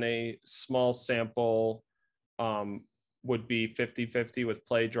within a small sample would be 50-50 with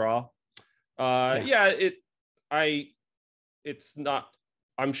play draw? Yeah, it's not,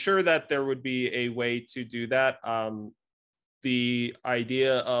 I'm sure that there would be a way to do that. The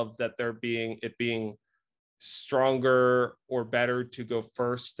idea of that it being stronger or better to go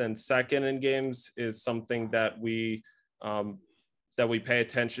first than second in games is something that we pay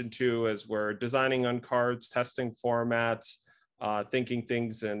attention to as we're designing on cards, testing formats, thinking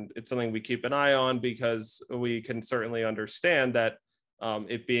things, and it's something we keep an eye on because we can certainly understand that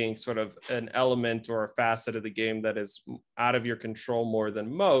it being sort of an element or a facet of the game that is out of your control more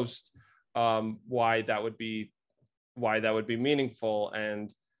than most, why that would be meaningful.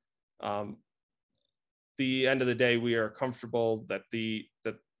 And the end of the day, we are comfortable that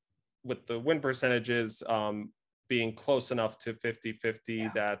with the win percentages being close enough to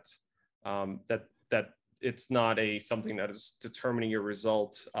 50-50 that it's not something that is determining your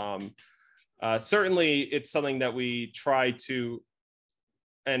result. Certainly, it's something that we try to,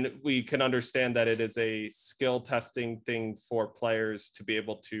 and we can understand that it is a skill testing thing for players to be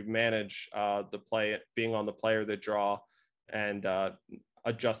able to manage the play, being on the play or the draw, and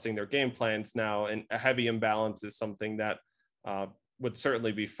adjusting their game plans. Now, and a heavy imbalance is something that would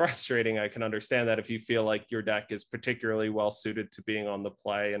certainly be frustrating. I can understand that if you feel like your deck is particularly well suited to being on the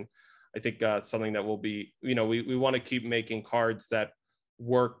play. And I think something that will be, we want to keep making cards that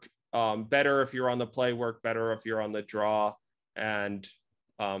work better if you're on the play, work better if you're on the draw, and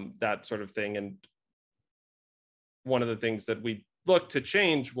that sort of thing. And one of the things that we looked to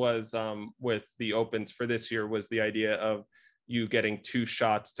change was with the opens for this year was the idea of you getting 2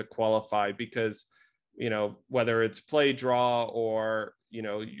 shots to qualify, because whether it's play draw or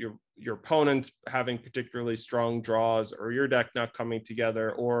your opponent having particularly strong draws, or your deck not coming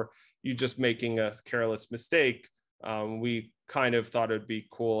together, or you just making a careless mistake, we kind of thought it'd be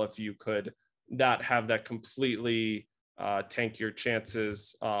cool if you could not have that completely tank your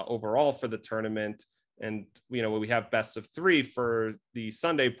chances overall for the tournament. And we have best of 3 for the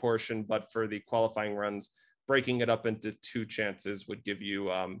Sunday portion, but for the qualifying runs, breaking it up into 2 chances would give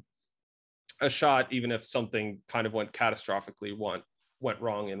you a shot, even if something kind of went catastrophically went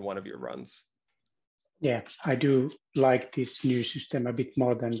wrong in one of your runs. Yeah, I do like this new system a bit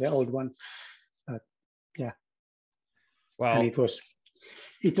more than the old one. But yeah. Well, and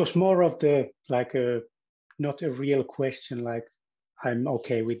it was more of the like not a real question, like I'm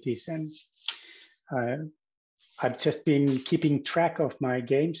okay with this. And I've just been keeping track of my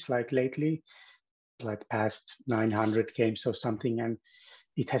games like lately, like past 900 games or something. And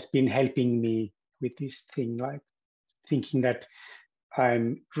it has been helping me with this thing, like thinking that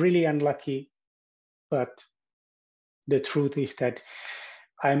I'm really unlucky, but the truth is that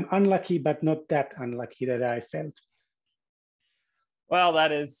I'm unlucky, but not that unlucky that I felt. Well,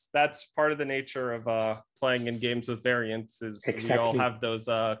 that's part of the nature of playing in games with variance, is exactly. We all have those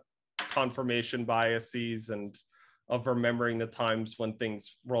confirmation biases and of remembering the times when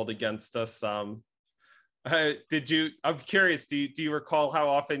things rolled against us. I'm curious, do you recall how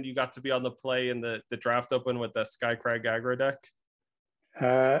often you got to be on the play in the draft open with the Skycrag aggro deck?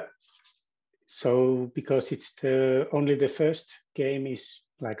 So because it's only the first game is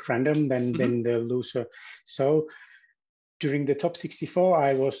like random, then the loser. So during the top 64,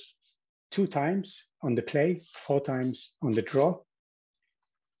 I was 2 times on the play, 4 times on the draw.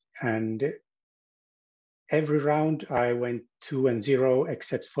 And every round I went 2-0,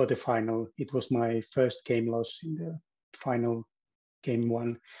 except for the final. It was my first game loss in the final game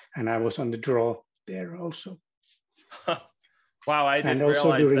 1. And I was on the draw there also. Wow, I didn't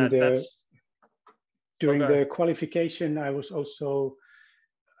realize that. During the qualification, I was also,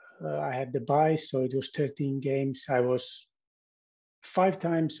 I had the bye, so it was 13 games. I was 5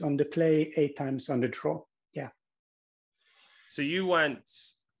 times on the play, 8 times on the draw. Yeah.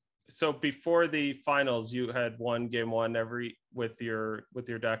 So before the finals, you had won game 1 with your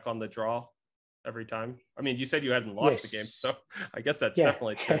deck on the draw? every time? I mean, you said you hadn't lost the game, so I guess that's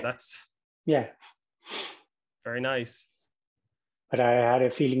definitely true. That's very nice. But I had a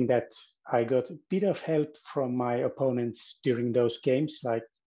feeling that I got a bit of help from my opponents during those games, like,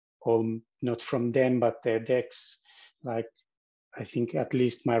 not from them, but their decks. Like, I think at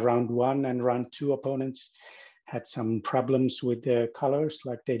least my round 1 and round 2 opponents had some problems with the colors,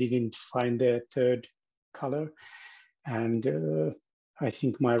 like they didn't find the third color. And I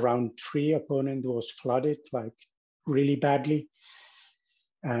think my round 3 opponent was flooded, like really badly.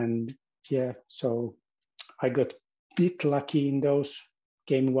 And yeah, so I got a bit lucky in those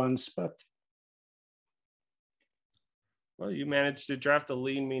game ones, but. Well, you managed to draft a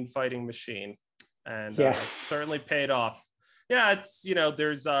lean, mean fighting machine, and it certainly paid off. Yeah, it's,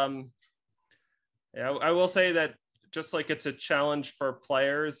 there's, I will say that just like it's a challenge for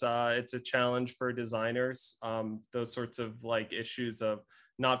players, it's a challenge for designers. Those sorts of like issues of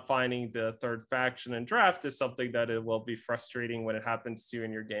not finding the third faction in draft is something that it will be frustrating when it happens to you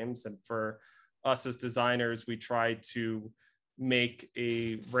in your games. And for us as designers, we try to make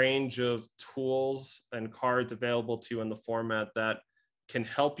a range of tools and cards available to you in the format that can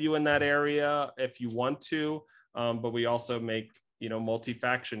help you in that area if you want to. But we also make,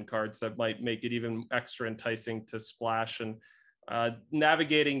 multi-faction cards that might make it even extra enticing to splash. And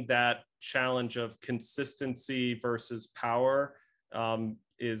navigating that challenge of consistency versus power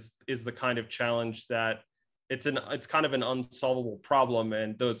is the kind of challenge that it's kind of an unsolvable problem.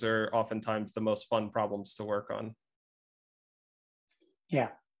 And those are oftentimes the most fun problems to work on. Yeah,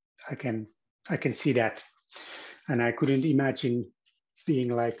 I can see that. And I couldn't imagine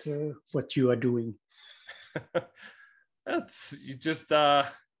being like what you are doing. That's just a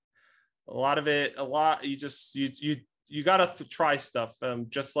lot of it. You got to try stuff.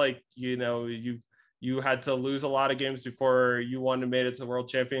 Just like, you had to lose a lot of games before you won and made it to World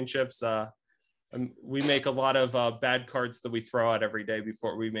Championships. We make a lot of bad cards that we throw out every day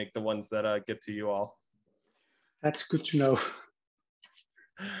before we make the ones that get to you all. That's good to know.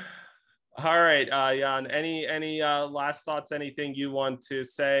 All right, Jan, any last thoughts, anything you want to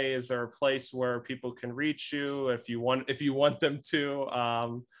say? Is there a place where people can reach you if you want them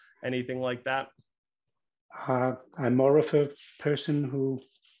to, anything like that? I'm more of a person who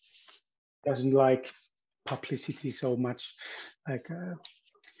doesn't like publicity so much. Like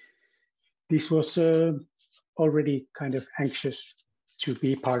this was already kind of anxious to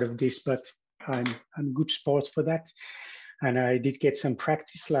be part of this, but I'm good sport for that. And I did get some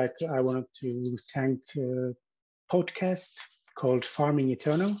practice. Like I wanted to thank a podcast called Farming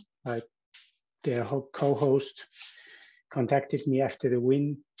Eternal. Like their co-host contacted me after the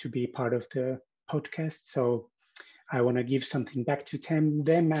win to be part of the podcast. So I want to give something back to them,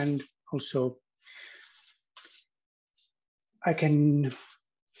 and also I can,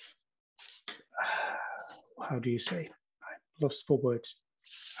 how do you say? I'm lost for words.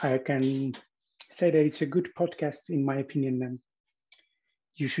 I can say that it's a good podcast, in my opinion, and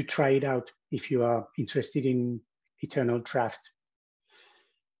you should try it out if you are interested in Eternal Draft.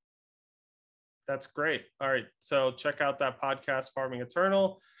 That's great. All right, so check out that podcast, Farming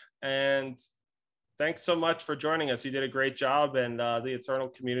Eternal, and thanks so much for joining us. You did a great job, and the Eternal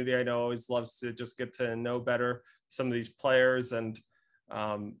community, I know, always loves to just get to know better some of these players, and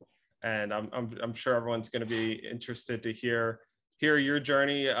I'm sure everyone's going to be interested to hear your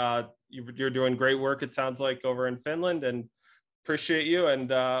journey. You're doing great work, it sounds like, over in Finland, and appreciate you, and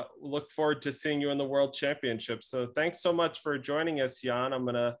look forward to seeing you in the World Championship. So thanks so much for joining us, Jan. I'm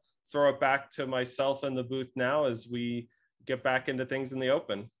going to throw it back to myself in the booth now as we get back into things in the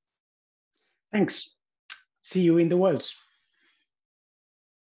Open. Thanks. See you in the Worlds.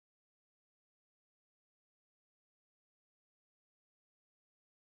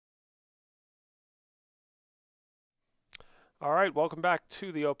 All right, welcome back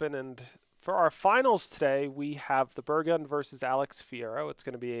to the Open, and for our finals today, we have the Burgund versus Alex Fierro. It's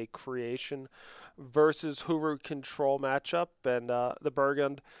going to be a Creation versus Huru Control matchup, and the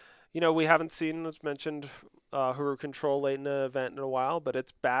Burgund, we haven't seen, as mentioned, Huru Control late in the event in a while, but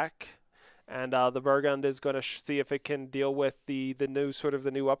it's back, and the Burgund is going to see if it can deal with the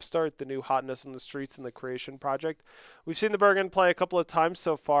new upstart, the new hotness in the streets and the Creation project. We've seen the Burgund play a couple of times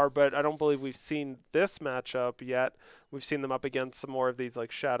so far, but I don't believe we've seen this matchup yet. We've seen them up against some more of these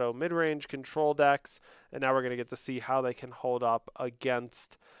like Shadow mid-range control decks, and now we're going to get to see how they can hold up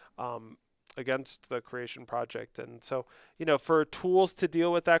against the Creation project. And so, for tools to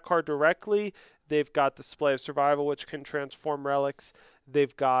deal with that card directly, they've got Display of Survival, which can transform relics.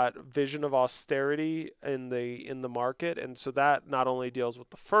 They've got Vision of Austerity in the market, and so that not only deals with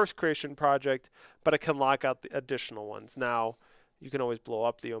the first Creation project, but it can lock out the additional ones. Now, you can always blow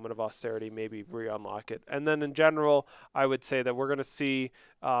up the Omen of Austerity, maybe re-unlock it. And then in general, I would say that we're going to see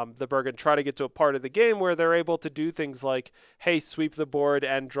the Bergen try to get to a part of the game where they're able to do things like, hey, sweep the board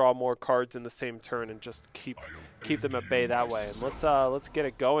and draw more cards in the same turn and just keep them at bay that way. And let's get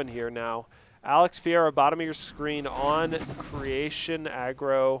it going here now. Alex Fierro, bottom of your screen on Creation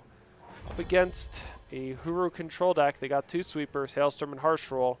Aggro up against a Huru control deck. They got 2 sweepers, Hailstorm and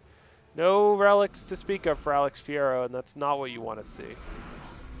Harsh Rule. No relics to speak of for Alex Fierro, and that's not what you want to see.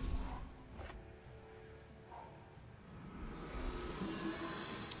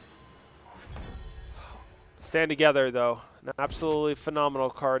 Stand Together, though. An absolutely phenomenal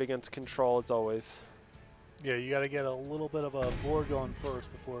card against control, as always. Yeah, you got to get a little bit of a board going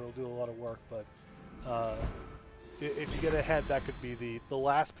first before it'll do a lot of work, but if you get ahead, that could be the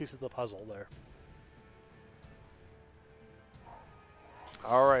last piece of the puzzle there.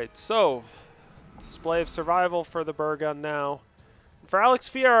 All right, so display of survival for the Bergen now. For Alex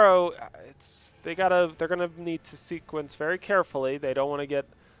Fierro, they're gonna need to sequence very carefully. They don't want to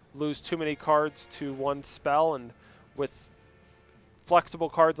lose too many cards to one spell, and with flexible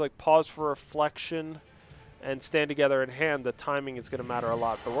cards like Pause for Reflection and Stand Together in hand, the timing is going to matter a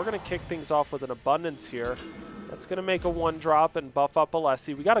lot. But we're going to kick things off with an Abundance here. That's going to make a 1-drop and buff up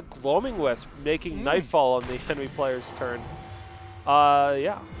Alessi. We got a Gloaming Wisp making Nightfall on the enemy player's turn.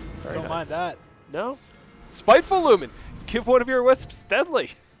 Yeah. Don't mind that. No? Spiteful Lumen. Give one of your Wisps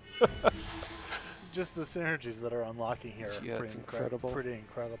deadly. Just the synergies that are unlocking here are it's incredible. Pretty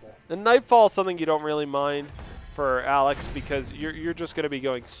incredible. And Nightfall is something you don't really mind for Alex because you're just going to be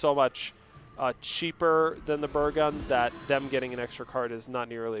going so much cheaper than the Bergen that them getting an extra card is not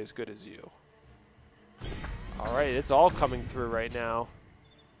nearly as good as you. All right, it's all coming through right now.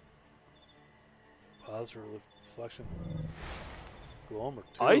 Pause for Reflection. Gloamer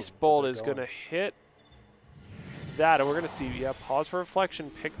too. Ice Bolt is going to hit that, and we're going to see, Pause for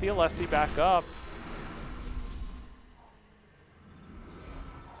Reflection, pick the Alessi back up.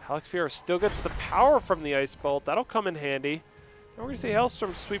 Alex Fierro still gets the power from the Ice Bolt. That'll come in handy. And we're going to see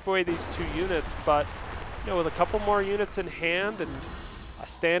Hailstorm sweep away these 2 units, but with a couple more units in hand and a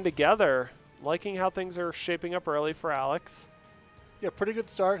Stand Together, liking how things are shaping up early for Alex. Yeah, pretty good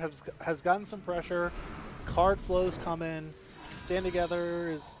start. Has gotten some pressure. Card flows come in. Stand Together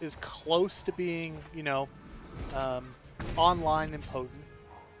is close to being, online and potent.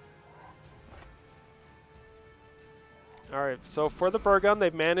 All right, so for the Bergen,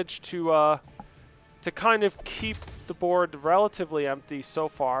 they've managed to kind of keep the board relatively empty so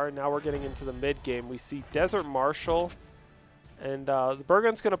far. Now we're getting into the mid game. We see Desert Marshal, and the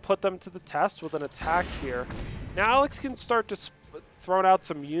Bergen's going to put them to the test with an attack here. Now Alex can start to throw out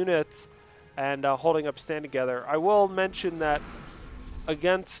some units and holding up Stand Together. I will mention that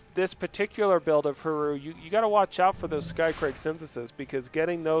against this particular build of Huru, you got to watch out for those Skycrag Synthesis, because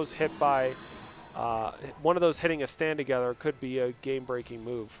getting those hit by one of those hitting a Stand Together could be a game-breaking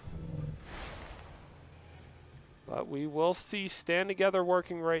move. But we will see Stand Together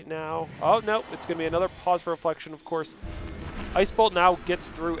working right now. Oh, no, it's going to be another Pause for Reflection, of course. Ice Bolt now gets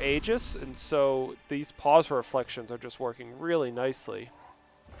through Aegis, and so these Pause for Reflections are just working really nicely.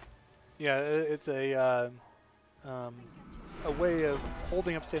 Yeah, it's a way of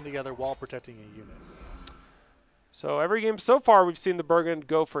holding up Stand Together while protecting a unit. So every game so far, we've seen the Bergen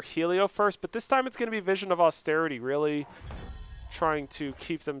go for Helio first, but this time it's going to be Vision of Austerity, really trying to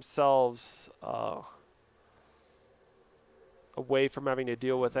keep themselves away from having to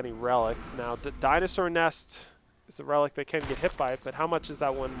deal with any relics. Now, Dinosaur Nest is a relic that can get hit by it, but how much is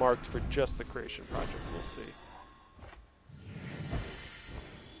that one marked for just the Creation Project? We'll see.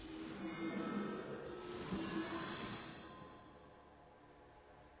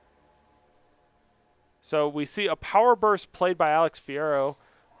 So we see a Power Burst played by Alex Fierro.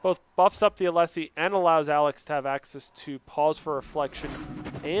 Both buffs up the Alessi and allows Alex to have access to Pause for Reflection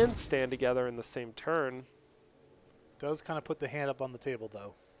and Stand Together in the same turn. Does kind of put the hand up on the table,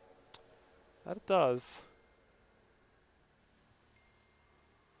 though. That it does.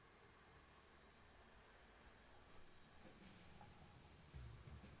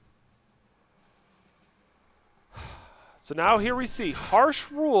 So now here we see Harsh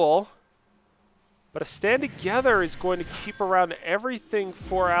Rule. But a Stand Together is going to keep around everything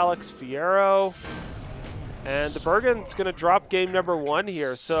for Alex Fierro. And the Bergen's going to drop game number 1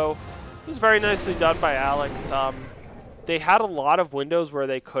 here. So it was very nicely done by Alex. They had a lot of windows where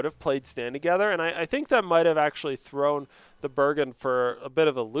they could have played Stand Together. And I think that might have actually thrown the Bergen for a bit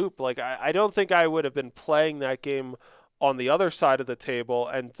of a loop. Like, I don't think I would have been playing that game on the other side of the table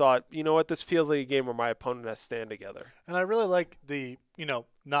and thought, you know what, this feels like a game where my opponent has Stand Together. And I really like the,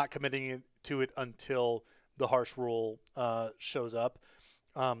 not committing to it until the harsh rule shows up.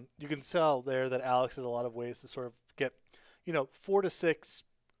 You can tell there that Alex has a lot of ways to sort of get, 4 to 6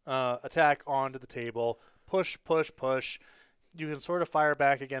 attack onto the table, push, push, push. You can sort of fire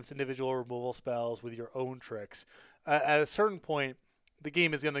back against individual removal spells with your own tricks. At a certain point, the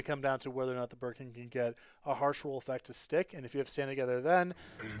game is going to come down to whether or not the Birkin can get a harsh rule effect to stick, and if you have Stand Together then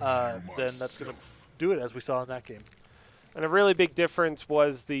that's going to do it, as we saw in that game. And a really big difference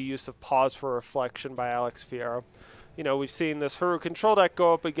was the use of Pause for Reflection by Alex Fierro. We've seen this Huru control deck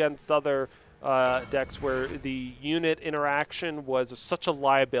go up against other decks where the unit interaction was such a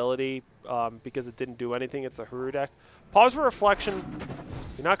liability because it didn't do anything. It's a Huru deck. Pause for Reflection,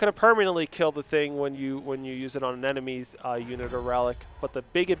 you're not going to permanently kill the thing when you use it on an enemy's unit or relic, but the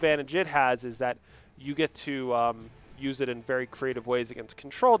big advantage it has is that you get to use it in very creative ways against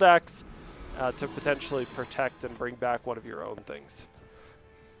control decks to potentially protect and bring back one of your own things.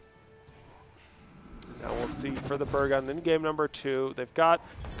 Now we'll see for the Burgon in game number 2. They've got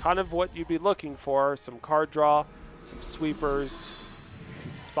kind of what you'd be looking for, some card draw, some sweepers,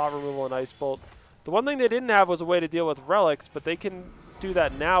 spot removal, and Ice Bolt. The one thing they didn't have was a way to deal with relics, but they can do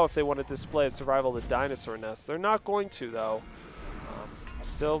that now if they want to display a Survival of the Dinosaur Nest. They're not going to, though.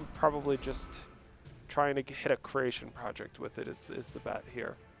 Still probably just trying to hit a creation project with it is the bet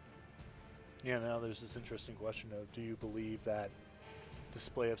here. Yeah, now there's this interesting question of, do you believe that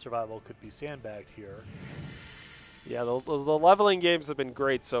display of survival could be sandbagged here? Yeah, the leveling games have been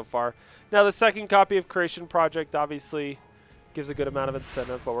great so far. Now, the second copy of Creation Project obviously gives a good amount of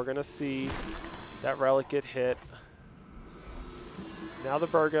incentive, but we're going to see that relic get hit. Now the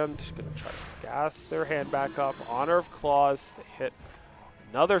Burgund going to try to gas their hand back up. Honor of Claws. They hit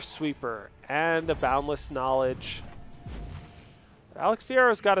another sweeper and a Boundless Knowledge. Alex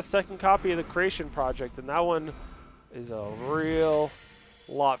Fierro's got a second copy of the Creation Project, and that one is a real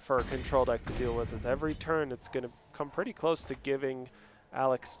lot for a control deck to deal with. As every turn, it's going to come pretty close to giving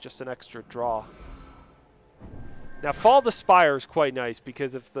Alex just an extra draw. Now, Fall of the Spire is quite nice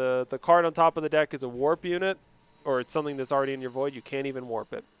because if the card on top of the deck is a warp unit or it's something that's already in your void, you can't even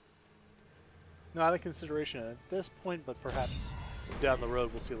warp it. Not a consideration at this point, but perhaps down the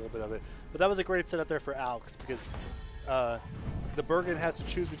road we'll see a little bit of it. But that was a great setup there for Alex because the Burgon has to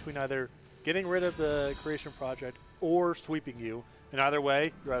choose between either getting rid of the Creation Project or sweeping you. And either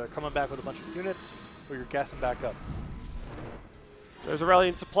way, you're either coming back with a bunch of units or you're gassing back up. So there's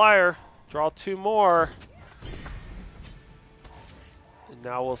Aurelian Supplier. Draw 2 more. And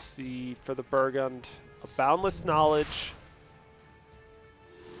now we'll see for the Burgund a Boundless Knowledge.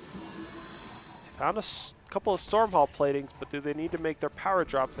 They found a couple of Stormhall platings, but do they need to make their power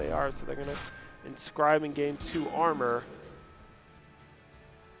drop? They are, so they're going to inscribe and gain 2 armor.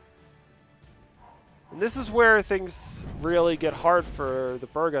 And this is where things really get hard for the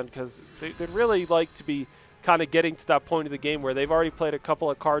Burgund because they'd really like to be kind of getting to that point of the game where they've already played a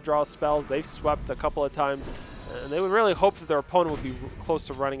couple of card draw spells, they've swept a couple of times, and they would really hope that their opponent would be close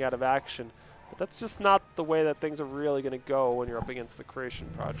to running out of action. But that's just not the way that things are really going to go when you're up against the Creation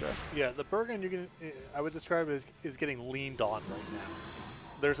Project. Yeah, the Burgund, I would describe it as is getting leaned on right now.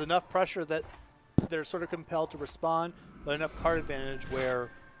 There's enough pressure that they're sort of compelled to respond, but enough card advantage where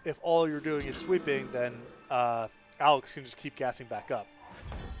if all you're doing is sweeping, then Alex can just keep gassing back up.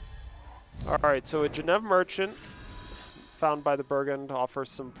 All right, so a Geneve Merchant found by the Burgund offers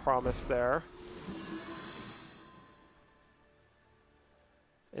some promise there.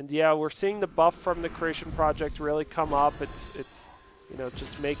 And yeah, we're seeing the buff from the Creation Project really come up. It's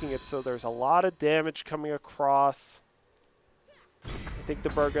just making it so there's a lot of damage coming across. I think the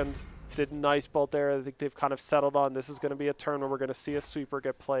Burgunds did a nice bolt there. I think they've kind of settled on this is going to be a turn where we're going to see a sweeper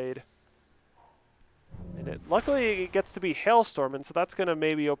get played. And luckily it gets to be Hailstorm, and so that's going to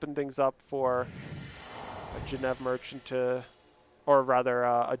maybe open things up for a Geneve Merchant to, or rather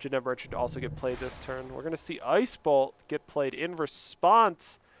a Geneve Merchant to also get played this turn. We're going to see Ice Bolt get played in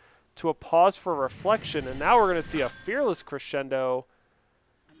response to a Pause for Reflection, and now we're going to see a Fearless Crescendo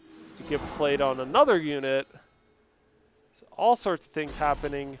get played on another unit. So all sorts of things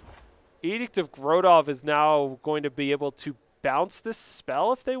happening. Edict of Grodov is now going to be able to bounce this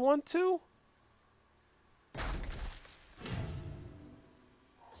spell if they want to.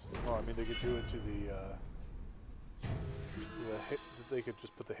 Oh, I mean, they could do it to they could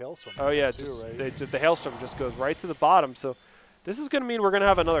just put the Hailstorm. Oh yeah, too, right? the Hailstorm just goes right to the bottom. So this is going to mean we're going to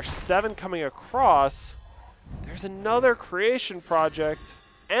have another 7 coming across. There's another Creation Project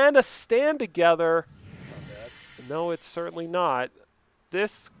and a Stand Together. That's not bad. No, it's certainly not.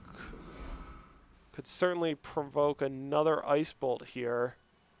 This could certainly provoke another Ice Bolt here.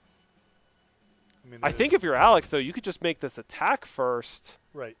 I think if you're Alex, though, you could just make this attack first.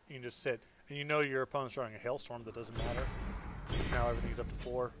 Right, you can just sit. And you know your opponent's throwing a hailstorm, that doesn't matter. Now everything's up to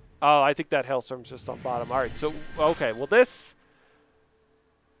 4. Oh, I think that hailstorm's just on bottom. All right, so, okay, well this...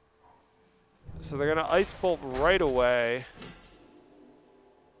 So they're going to Ice Bolt right away.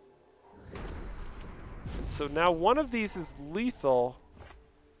 So now one of these is lethal.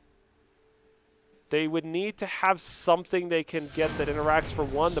 They would need to have something they can get that interacts for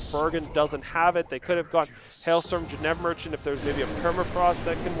one. The Bergen doesn't have it. They could have gone Hailstorm, Genev Merchant if there's maybe a Permafrost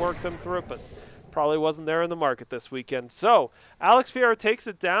that can work them through it, but probably wasn't there in the market this weekend. So Alex Fiera takes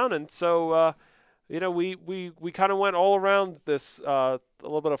it down, and so we kind of went all around this, a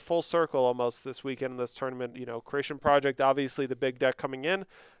little bit of full circle almost this weekend in this tournament. Creation Project, obviously the big deck coming in.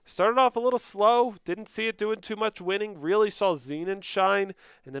 Started off a little slow, didn't see it doing too much winning, really saw Xenon shine,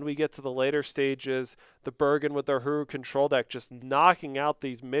 and then we get to the later stages, the Bergen with their Huru control deck just knocking out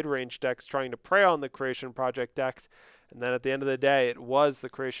these mid-range decks, trying to prey on the Creation Project decks. And then at the end of the day, it was the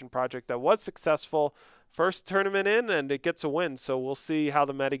Creation Project that was successful. First tournament in, and it gets a win. So we'll see how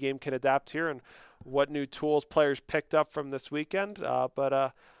the metagame can adapt here and what new tools players picked up from this weekend. But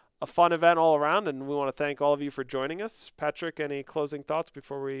a fun event all around, and we want to thank all of you for joining us. Patrick, any closing thoughts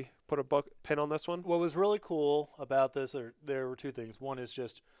before we put a pin on this one? What was really cool about this, there were 2 things. One is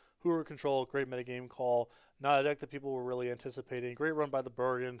just Huru control, great metagame call, not a deck that people were really anticipating. Great run by the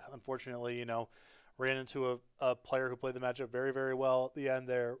Bergen. Unfortunately, ran into a player who played the matchup very, very well at the end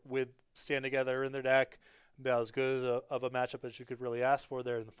there with Stand Together in their deck. About as good of a matchup as you could really ask for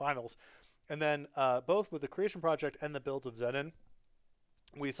there in the finals. And then both with the Creation Project and the builds of Xenon,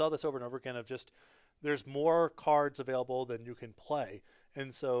 we saw this over and over again of just there's more cards available than you can play.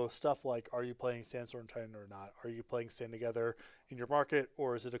 And so stuff like, are you playing Sandstorm Titan or not? Are you playing Stand Together in your market,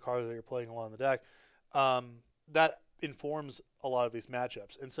 or is it a card that you're playing along the deck? That informs a lot of these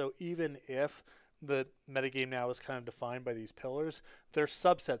matchups. And so even if the metagame now is kind of defined by these pillars, there's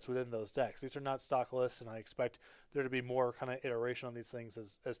subsets within those decks. These are not stock lists, and I expect there to be more kind of iteration on these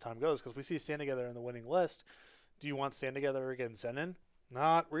things as time goes, because we see Stand Together in the winning list. Do you want Stand Together against Xenon?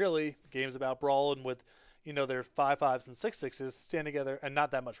 Not really. The game's about brawl, and with their 5/5s and 6/6s, Stand Together, and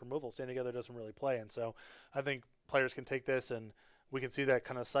not that much removal, Stand Together doesn't really play. And so I think players can take this, and we can see that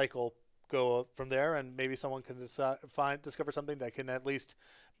kind of cycle go from there, and maybe someone can discover something that can at least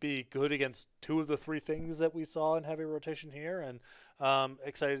be good against 2 of the 3 things that we saw in heavy rotation here. And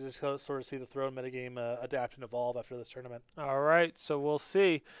excited to sort of see the Throne metagame adapt and evolve after this tournament. All right, so we'll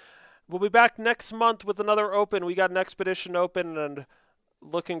see. We'll be back next month with another Open. We got an Expedition Open, and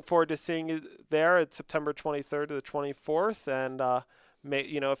looking forward to seeing you there. It's September 23rd to the 24th, and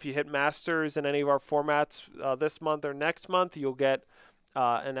if you hit Masters in any of our formats this month or next month, you'll get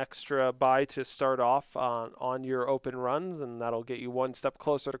an extra buy to start off on your Open runs, and that'll get you one step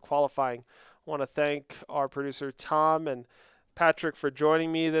closer to qualifying. I want to thank our producer Tom and Patrick for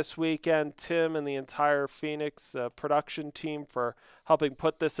joining me this weekend, Tim and the entire Phoenix production team for helping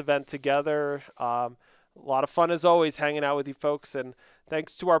put this event together. A lot of fun as always hanging out with you folks, and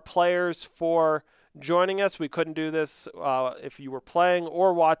thanks to our players for joining us. We couldn't do this if you were playing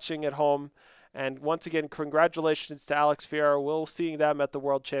or watching at home. And once again, congratulations to Alex Fiera. We'll see them at the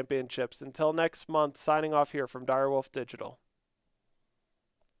World Championships. Until next month, signing off here from Direwolf Digital.